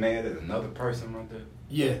person gets mad at another person like that,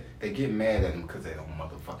 Yeah. they get mad at them because they don't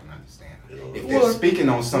motherfucking understand. If Well, they're speaking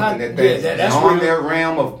on something not- that's that's beyond real. their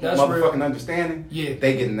realm of That's motherfucking real. understanding, Yeah.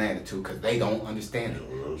 they get an attitude because they don't understand it.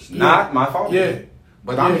 Yeah. Not my fault. Yeah.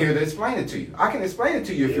 But I'm Yeah. here to explain it to you. I can explain it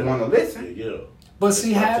to you if you want to listen. Yeah. But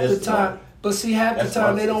see, That's my half the testimony. time, That's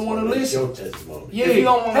my they don't want to testimony. listen. That's your testimony. Yeah, If you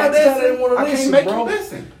don't want to half the time they listen, don't want to I listen, can't make bro. you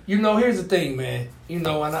listen. You know, here's the thing, man. You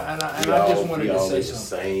know, and I We just all- wanted we to all say in the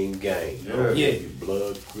something. same game. Yeah. Yeah. Your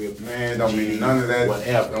blood, grip, Man, don't mean none of that.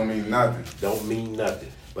 Whatever. Don't mean nothing. Don't mean nothing.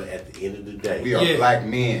 But at the end of the day, We are Yeah. black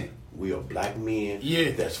men. we are black men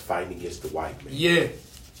Yeah. that's fighting against the white man. Yeah,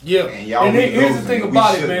 yeah. And y'all And be here's the losing. thing We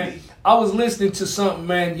about it, should man. be. I was listening to something,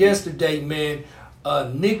 man, yesterday, man.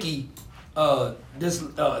 Nikki,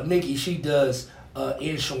 Nikki, she does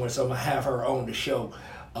insurance. I'm gonna have her on the show.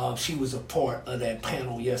 She was a part of that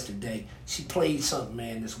panel yesterday. She played something,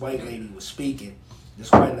 man. This white lady was speaking.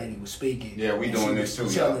 Yeah, we And doing she this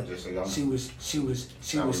was too, y'all. telling- Just so y'all know.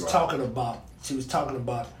 She Now was we rock. talking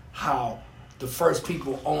about how the first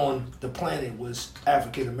people on the planet was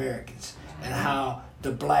African Americans and how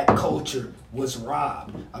the black culture was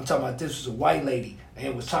robbed. I'm talking about this was a white lady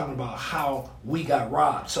and was talking about how we got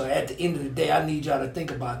robbed. So at the end of the day, I need y'all to think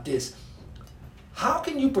about this. How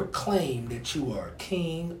can you proclaim that you are a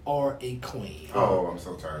king or a queen Oh, I'm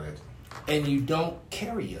so tired of that. and you don't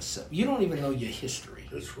carry yourself? You don't even know your history.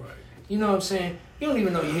 That's right. You know what I'm saying? You don't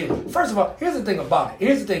even know your history. First of all, here's the thing about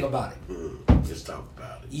it. Let's talk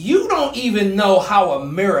about it. You don't even know how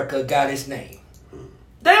America got its name.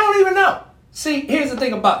 They don't even know. See, here's the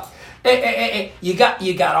thing about it. You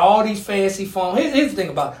got all these fancy phones. Here's the thing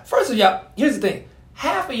about it. First of y'all, here's the thing.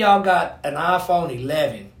 Half of y'all got an iPhone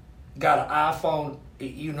 11, got an iPhone,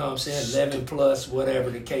 you know what I'm saying, 11 plus, whatever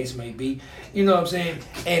the case may be. You know what I'm saying,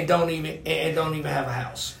 and don't even have a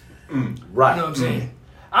house. Right. You know what I'm saying?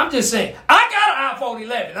 I'm just saying, I got an iPhone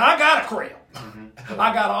 11 and I got a crib.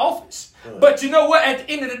 I got an office. But you know what? At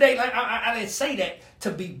the end of the day, like I didn't say that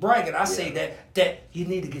to be bragging. I say that you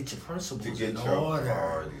need to get your principles To get in your order.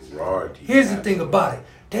 priorities. Right. Here's the thing about it.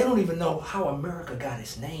 They don't even know how America got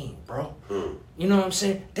its name, bro. You know what I'm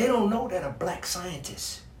saying? They don't know that a black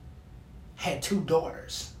scientist had 2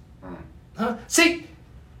 daughters. Huh? See,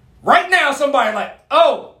 right now somebody like,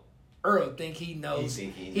 oh, Earl think he knows. He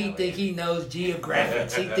think he knows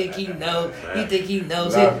geographics. He think he knows. He think he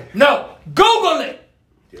knows Love it. No, Google it.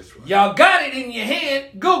 That's right. Y'all got it in your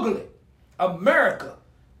hand. Google it. America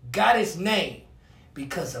got its name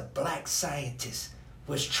because a black scientist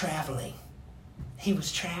was traveling. He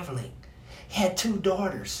was traveling. He had 2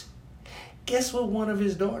 daughters. Guess what one of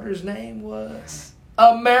his daughters' name was?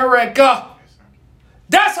 America.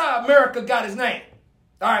 That's how America got his name.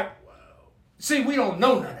 All right. See, we don't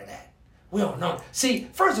know none of that. We don't know. See,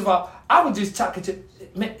 first of all, I was just talking to,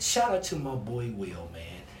 man, shout out to my boy Will,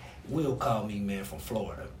 man. Will called me, man, from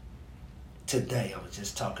Florida. Today, I was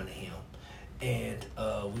just talking to him. And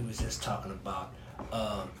we was just talking about,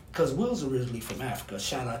 because Will's originally from Africa.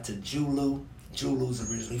 Shout out to Julu. Julu's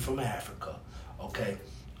originally from Africa. Okay?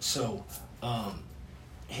 So,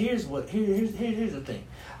 here's the thing.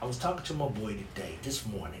 I was talking to my boy today, this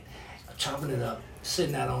morning, chopping it up,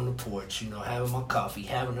 sitting out on the porch, you know, having my coffee,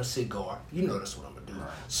 having a cigar. You know that's what I'm gonna do.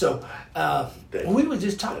 So we were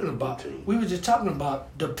just talking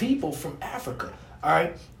about the people from Africa. All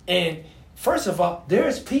right, and first of all,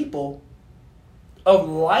 there's people of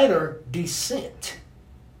lighter descent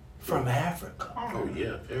from Africa. Oh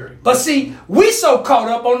yeah, very. But see, we so caught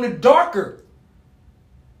up on the darker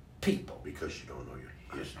people. Because you don't know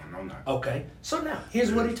your history. No, not. Okay, so now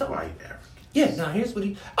here's what he told me. White Africans. Yeah, now here's what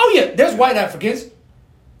he... Oh, yeah, there's white Africans.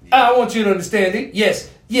 I want you to understand it. Yes,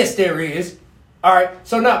 there is. All right,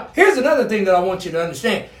 so now, here's another thing that I want you to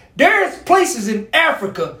understand. There's places in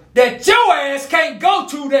Africa that your ass can't go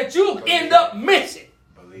to that you'll end up missing.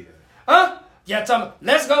 Believe it. Huh? Yeah, tell me,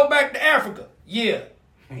 let's go back to Africa. Yeah.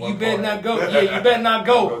 You better not go. Yeah, you better not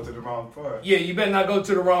go. Go to the wrong part. Yeah, you better not go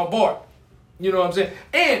to the wrong part. You know what I'm saying?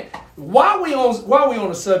 And while we on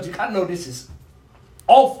the subject, I know this is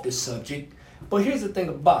off the subject, but here's the thing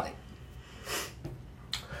about it.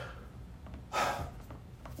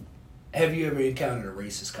 Have you ever encountered a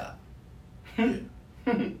racist cop?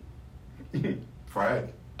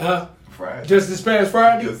 Friday. Huh? Friday. Just this past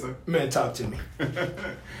Friday? Yes, sir. Man, talk to me.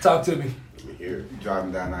 Talk to me. Here.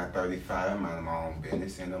 Driving down I-35, minding my own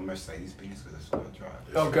business in a Mercedes-Benz because that's what I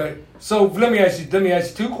drive. Okay. So let me ask you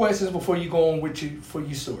 2 questions before you go on with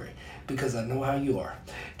your story. Because I know how you are.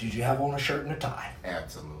 Did you have on a shirt and a tie?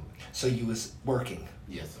 Absolutely. So you was working.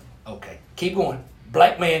 Yes, sir. Okay. Keep going.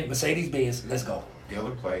 Black man, Mercedes-Benz. Let's go.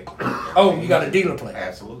 Dealer plate. Oh, you got a dealer plate.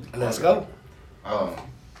 Absolutely. Let's go.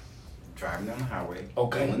 Driving down the highway.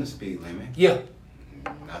 Okay. Doing the speed limit. Yeah.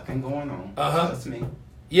 Nothing going on. Uh-huh. Just me.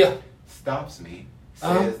 Yeah. Stops me.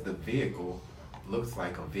 Uh-huh. Says the vehicle looks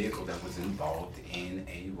like a vehicle that was involved in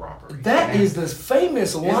a robbery. That is the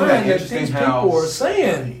famous line that that interesting these how people are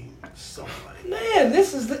saying. So Man,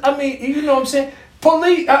 this is, I mean, you know what I'm saying?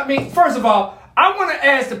 Police, I mean, first of all, I want to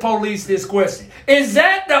ask the police this question. Is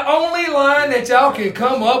that the only line that y'all can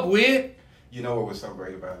come up with? You know what was so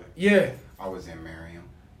great about it? Yeah. I was in Merriam.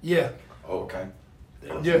 Yeah. Okay.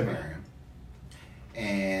 I was Yeah. in Merriam.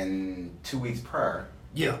 And 2 weeks prior,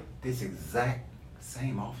 Yeah. this exact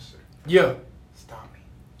same officer Yeah. stopped me.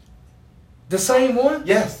 The same one?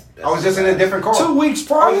 Yes. I was just in a different car. 2 weeks I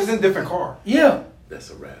prior? was just in a different car. Yeah. that's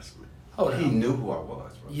harassment. Hold He on. knew who I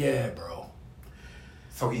was, bro. Yeah, bro.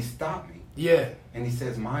 So he stopped me. Yeah. And he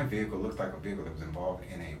says, my vehicle looks like a vehicle that was involved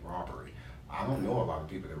in a robbery. I don't know a lot of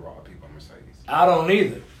people that rob people in Mercedes. I don't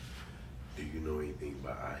either. Do you know anything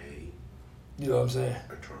about IA? You know what I'm saying?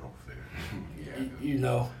 Internal Affairs. Yeah. You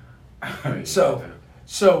know. Yeah. So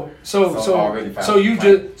already found- you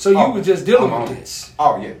Oh, were just dealing I'm with on. this.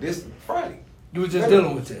 Oh, yeah, this Friday. You were just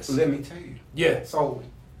dealing with this. Let me tell you. Yeah. So,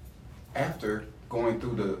 after going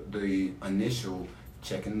through the initial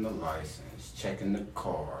checking the license, checking the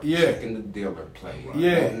car, Yeah. checking the dealer plate,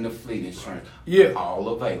 Yeah. getting the fleet insurance, Yeah. all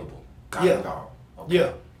available. Got Yeah. it all. Okay.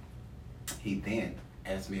 Yeah. He then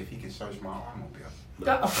asked me if he could search my automobile.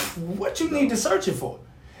 What you need to search it for?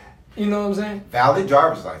 You know what I'm saying? Valid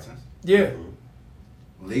driver's license, Yeah.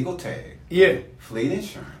 legal tag, Yeah. fleet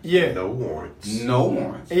insurance, Yeah. No warrants. no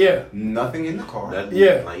warrants, Yeah. nothing in the car. Nothing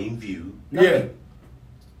Yeah. plain view. Yeah.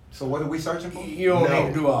 So what are we searching for? You don't No.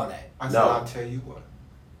 need to do all that. I said, No. I'll tell you what.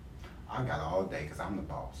 I got all day because I'm the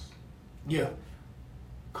boss. Yeah.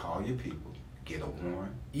 Call your people, get a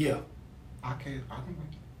warrant. Yeah. I can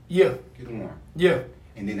wait. Yeah. Get a warrant. Yeah.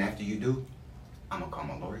 And then after you do, I'm going to call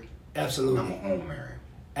my lawyer. And I'm Absolutely. going to home marry him.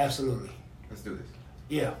 Absolutely. Let's do this.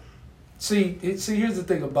 Yeah. See, here's the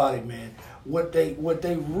thing about it, man. What they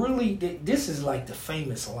really, this is like the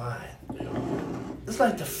famous line. It's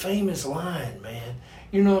like the famous line, man.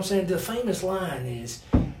 You know what I'm saying? The famous line is,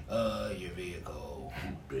 your vehicle.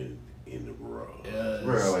 Been in the road.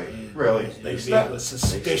 Really? Your They vehicle is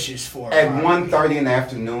suspicious for At robbery. 1:30 in the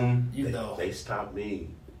afternoon, You know. They stopped me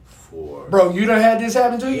for. Bro, you done had this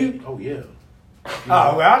happen to you? Oh yeah.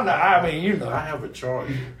 Oh, well, I mean, you know. I have a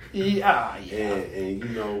charger, Yeah. and you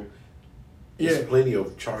know, there's Yeah. plenty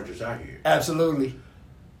of chargers out here. Absolutely.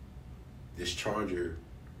 This charger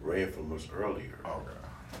ran from us earlier. oh, God.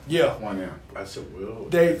 Yeah. 1 a.m. I said, well,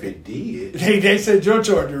 They- if it did, They said your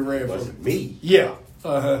charger ran it from. wasn't me. Yeah.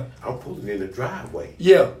 Uh-huh. I'm pulling in the driveway,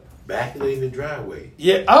 Yeah. backing in the driveway.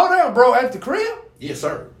 Yeah. Oh, damn, bro, at the crib? Yes,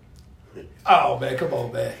 sir. Oh, man, come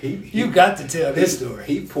on, man. He- You got to tell this He- story.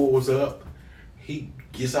 He pulls up. He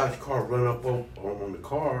gets out the car, run up on the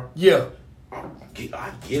car. Yeah.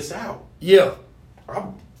 I gets out. Yeah.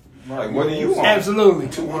 I'm Like, what do you want? Absolutely.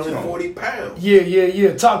 240 pounds.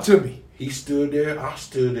 Yeah. Talk to me. He stood there. I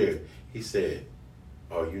stood there. He said,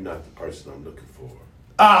 "Oh, you're not the person I'm looking for."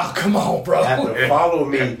 Ah, come on, bro. After follow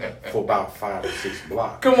me for about 5 or 6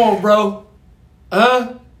 blocks. Come on, bro.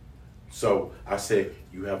 Huh? So I said,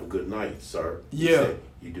 "You have a good night, sir." He Yeah. said,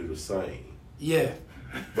 "You do the same." Yeah.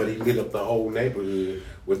 But he lit up the whole neighborhood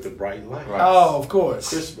with the bright lights, Right. Oh, of course.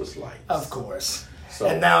 Christmas lights. Of course. So,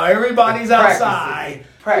 And now everybody's outside.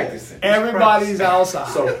 Practicing. Everybody's outside.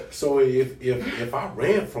 So if I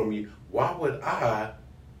ran from you, why would I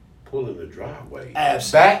pull in the driveway?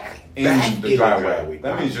 Absolutely. Back in Back the in driveway. the driveway.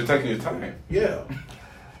 That means you're taking your time. Yeah.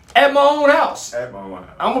 At my own house. At my own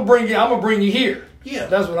house. I'm gonna bring you here. Yeah.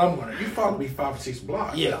 That's what I'm gonna do. You followed me 5 or 6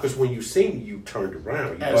 blocks. Yeah. Because when you seen me, you turned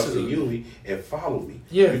around. You Absolutely. busted Yuli and followed me.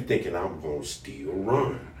 Yeah. You thinking I'm going to still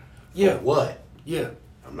run. Yeah. For what? Yeah.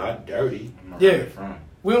 I'm not dirty. Yeah.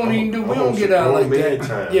 We don't I'm don't get out like that.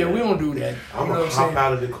 Time, yeah, man. we don't do that. I'm you know going to hop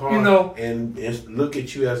out of the car and look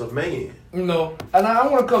at you as a man. You know, and I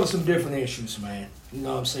want to cover some different issues, man. You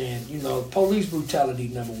know what I'm saying? You know, police brutality,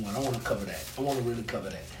 number one. I want to cover that. I want to really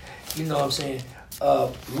cover that. You know what I'm saying?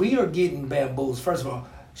 We are getting bamboozled. First of all,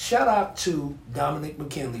 shout out to Dominic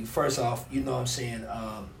McKinley. First off, you know what I'm saying?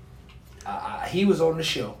 He was on the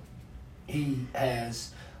show. He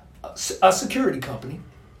has a security company,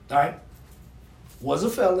 all right? Was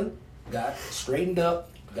a felon, got straightened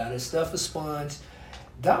up, got his stuff expunged.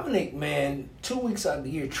 Dominic, man, 2 weeks out of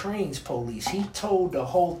the year trains police. He told the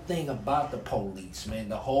whole thing about the police, man.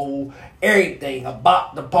 The whole everything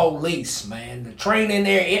about the police, man. The training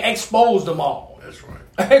there, it exposed them all. That's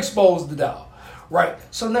right. Exposed the dog. Right.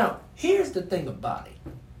 So now, here's the thing about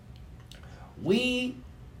it. We,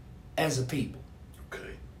 as a people,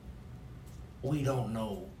 Okay. we don't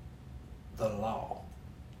know the law.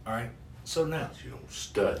 All right? So now, You don't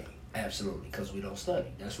study. absolutely, because we don't study.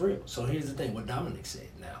 That's real. So here's the thing, what Dominic said.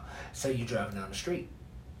 Now, say you're driving down the street,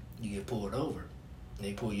 you get pulled over, and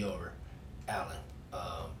they pull you over. Alan,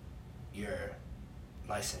 your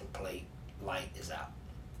license plate light is out.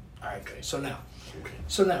 All right, Okay. so now,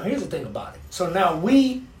 Okay. here's the thing about it. So now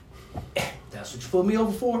that's what you pulled me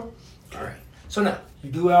over for? All right. So now,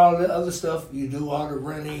 you do all the other stuff, you do all the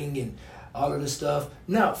running and all of the stuff.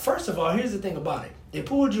 Now, first of all, here's the thing about it. They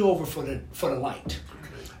pulled you over for the light.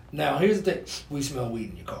 Okay. Now, here's the thing. We smell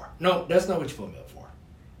weed in your car. No, that's not what you pulled me up for.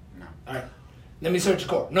 No. All right. Let me search your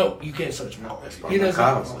car. No, you can't search my car. That's You know what I'm saying?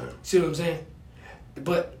 narcotics now. See what I'm saying?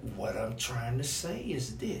 But what I'm trying to say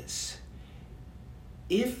is this.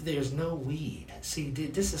 If there's no weed, see,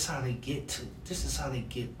 this is how they get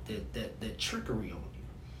the trickery on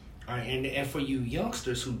you. All right, and for you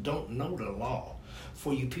youngsters who don't know the law,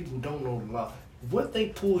 for you people who don't know the law, what they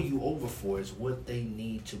pull you over for is what they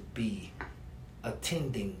need to be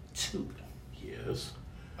attending to. Yes.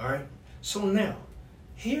 All right. So now,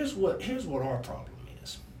 here's what our problem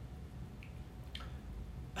is.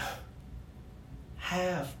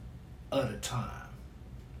 Half of the time,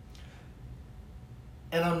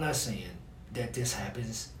 and I'm not saying that this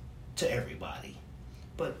happens to everybody,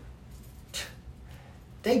 but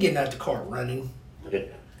they getting out the car running.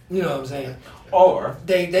 You know what I'm saying? Or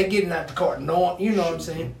They getting out the car knowing, you know what I'm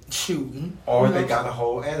saying? Shooting. or you know they what got I'm a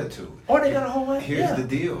whole attitude. saying? Or they got a whole lot. Here's Yeah. the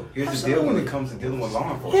deal. Here's the Absolutely. deal when it comes to dealing with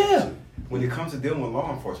law enforcement. Yeah. When it comes to dealing with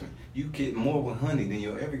law enforcement, you get more with honey than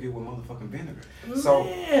you'll ever get with motherfucking vinegar. So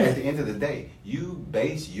Man. at the end of the day, you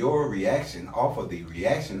base your reaction off of the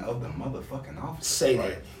reaction of the motherfucking officer. Say Right.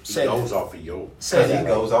 that. He Say goes that. off of your. Say Because he that.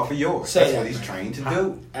 goes off of yours. Say That's that, what he's man. trained to How- do.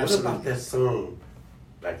 What Absolutely. about that song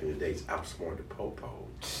back in the days, Outsmart the Popo?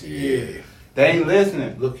 Yeah. They ain't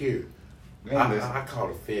listening. Look here. They ain't listening. I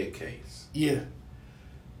caught a Fed case. Yeah.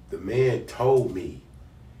 The man told me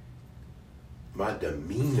my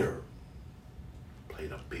demeanor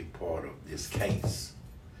played a big part of this case.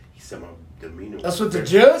 He said my demeanor That's was what the very-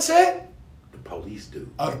 judge said? the police do.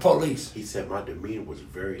 Oh, the police. He said my demeanor was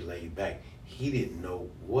very laid back. He didn't know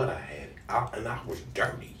what I had. And I was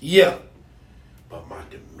dirty. Yeah. But my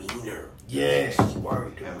demeanor. Yeah.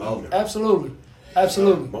 Word demeanor. Absolutely.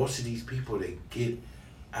 Absolutely. Most of these people, they get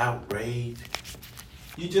outraged.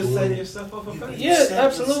 You just Doing- setting yourself up for You failure. be Yeah, setting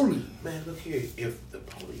absolutely. yourself- Man, look here. If the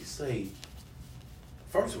police say,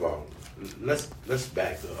 first of all, let's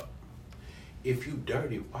back up. If you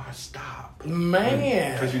dirty, why stop?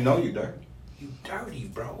 Man. Because you know you dirty. You dirty,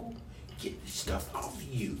 bro. Get this stuff off of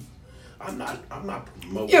you. I'm not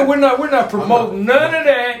promoting. Yeah, we're not promoting none of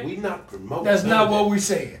that. We not promoting. That's none not of what that. we're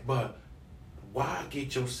saying. But why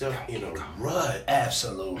get yourself in a rut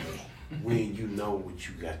Absolutely. when you know what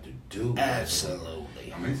you got to do?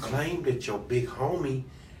 Absolutely. You claim that your big homie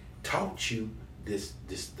taught you this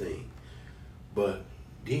thing, but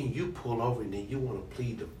then you pull over and then you want to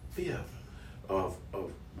plead the fifth of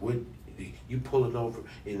what you pulling over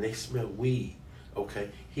and they smell weed. Okay,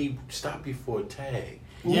 he stopped you for a tag.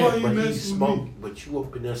 Yeah, Why you but he messing with smoked, me? but you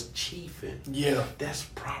up in us chiefing. Yeah. That's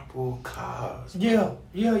proper cause. Yeah.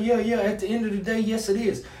 At the end of the day, yes, it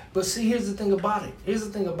is. But see, here's the thing about it.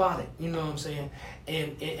 You know what I'm saying?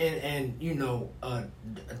 And you know,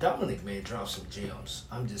 Dominic, man, dropped some gems.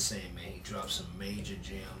 I'm just saying, man, he dropped some major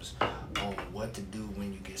gems on what to do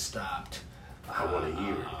when you get stopped. I want to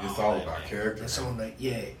hear it. It's all about character. It's on the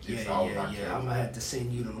It's all about character. I'm gonna have to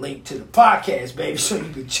send you the link to the podcast, baby, so you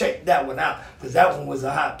can check that one out because that one was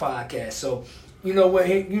a hot podcast. So You know what?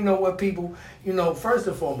 You know what, people? You know, first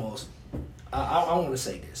and foremost, I want to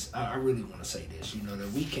say this. I really want to say this. You know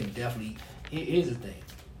that we can definitely. Here's the thing: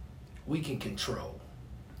 we can control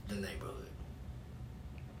the neighborhood.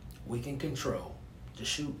 We can control the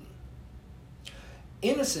shooting.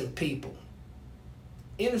 Innocent people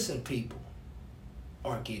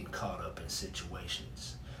are getting caught up in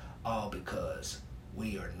situations, all because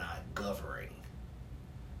we are not governing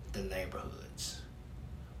the neighborhoods.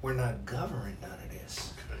 We're not governing none of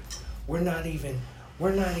this. We're not even,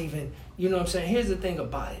 you know what I'm saying? Here's the thing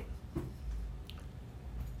about it.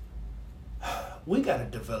 We got to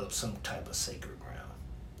develop some type of sacred ground.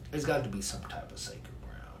 There's got to be some type of sacred ground.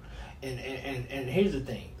 And here's the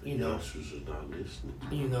thing, you know. Youngsters are not listening.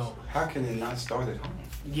 You know. How can it not start at home?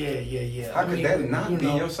 Yeah. How could that not be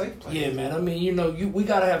your safe place? Yeah, man. I mean, you know, we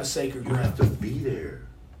got to have a sacred You ground. have to be there.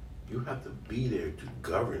 You have to be there to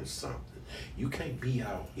govern something. You can't be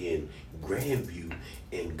out in Grandview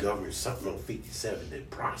and govern something on 57 and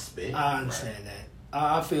Prospect. I understand that.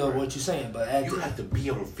 I feel what you're saying, but You have to be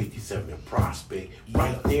on 57 and Prospect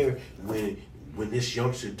right there when this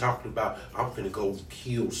youngster talked about, I'm finna go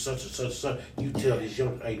kill such and such and such. You tell this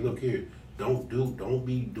youngster, hey, look here, don't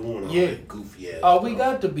be doing all that goofy ass stuff. We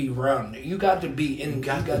got to be around there. You got to be in. You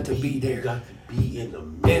got to be there. You got to be in the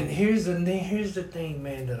middle. And here's the thing,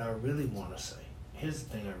 man, that I really want to say. Here's the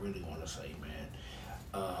thing I really want to say, man.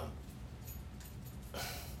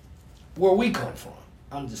 Where we come from.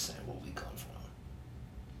 I'm just saying where we come from.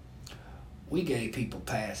 We gave people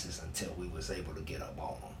passes until we was able to get up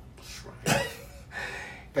on them. That's right.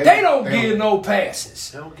 They don't give no passes.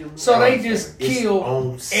 So they just It's kill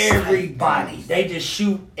on everybody. site. They just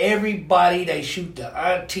shoot everybody. They shoot the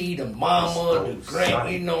auntie, the mama, the It's on grand,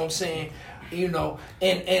 site. you know what I'm saying? You know,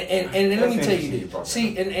 and let me tell you this.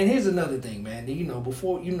 See, and here's another thing, man. You know,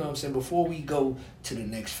 before you know what I'm saying, before we go to the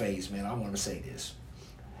next phase, man, I want to say this.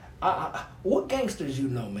 What gangsters you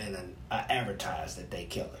know, man, advertise that they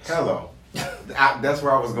killers? Hello. That's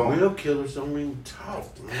where I was going. Real killers don't even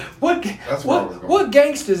talk, man. That's where I was going. What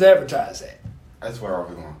gangsters advertise that? That's where I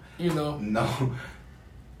was going. You know? No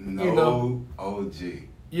You know? OG.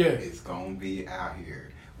 Yeah. It's gonna be out here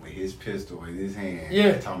with his pistol in his hand.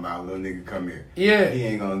 Yeah. Talking about little nigga come here. Yeah. He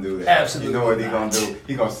ain't gonna do that. Absolutely You know what he gonna not. do?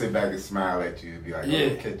 He gonna sit back and smile at you and be like, Yeah.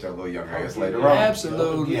 "Yo, catch your little young ass later on."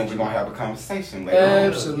 Absolutely. And we're gonna have a conversation later on.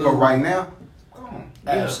 Absolutely. But right now, go on.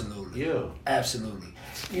 Absolutely. Yeah. Absolutely.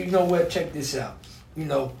 You know what? Check this out. You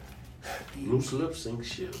know, Loose lip sync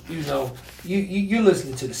shit. you know, you're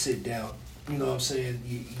listening to the sit down. You know what I'm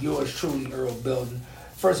saying? Yours truly, Earl Belden.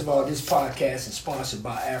 First of all, this podcast is sponsored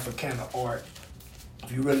by Africana Art.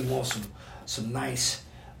 If you really want some nice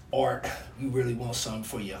art, you really want something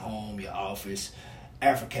for your home, your office,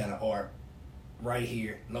 Africana Art, right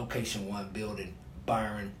here, Location 1 Building,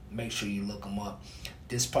 Byron. Make sure you look them up.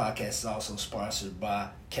 This podcast is also sponsored by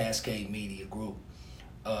Cascade Media Group.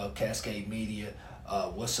 Cascade Media,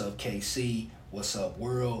 what's up KC, what's up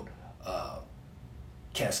World,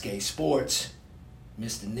 Cascade Sports,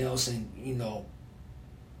 Mr. Nelson, you know,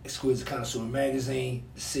 Exquisite Connoisseur Magazine,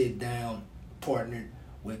 Sit Down, partnered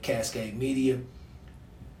with Cascade Media.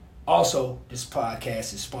 Also, this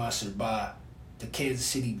podcast is sponsored by the Kansas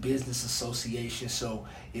City Business Association. So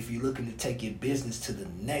if you're looking to take your business to the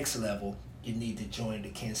next level, you need to join the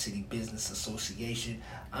Kansas City Business Association.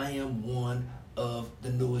 I am one of the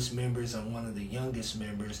newest members. I'm one of the youngest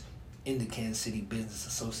members in the Kansas City Business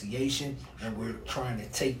Association, and we're trying to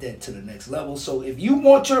take that to the next level. So if you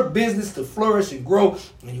want your business to flourish and grow,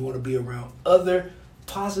 and you want to be around other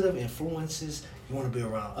positive influences, you want to be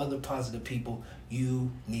around other positive people,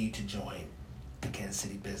 you need to join the Kansas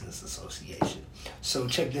City Business Association. So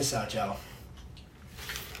check this out, y'all.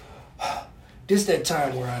 This that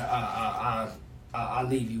time where I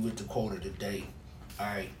leave you with the quote of the day. All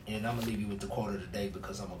right, and I'm gonna leave you with the quote of the day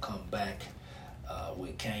because I'm gonna come back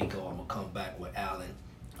with Kango. I'm gonna come back with Alan.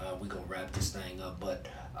 We're gonna wrap this thing up, but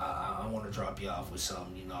I want to drop you off with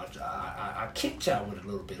something. You know, I kicked y'all with a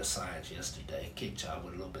little bit of science yesterday. Kicked y'all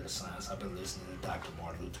with a little bit of science. I've been listening to Dr.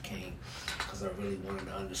 Martin Luther King because I really wanted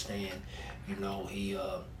to understand. You know, he,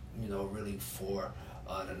 you know, really for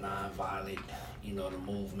the nonviolent, you know, the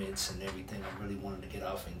movements and everything. I really wanted to get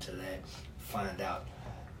off into that, find out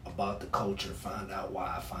about the culture, find out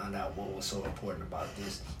why, find out what was so important about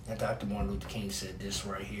this. And Dr. Martin Luther King said this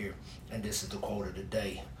right here, and this is the quote of the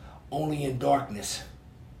day: "Only in darkness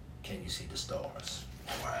can you see the stars."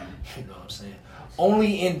 Wow. You know what I'm saying?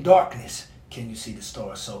 Only in darkness can you see the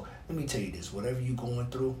stars. So let me tell you this: whatever you're going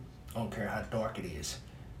through, I don't care how dark it is,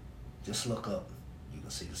 just look up. You can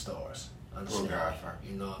see the stars. Understand?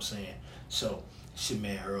 You know what I'm saying? So It's your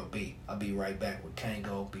man Earl B. I'll be right back with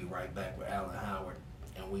Kango, be right back with Alan Howard,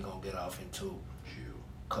 and we're going to get off into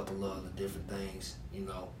a couple of other different things, you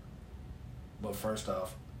know. But first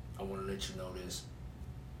off, I want to let you know this.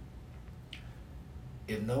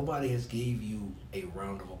 If nobody has gave you a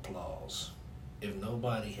round of applause, if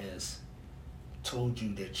nobody has told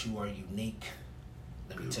you that you are unique,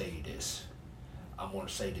 let me tell you this. I want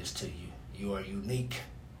to say this to you. You are unique.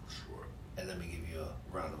 Sure. And let me give you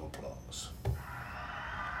a round of applause.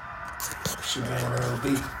 It's your man Earl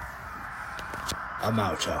B. I'm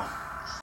out, y'all.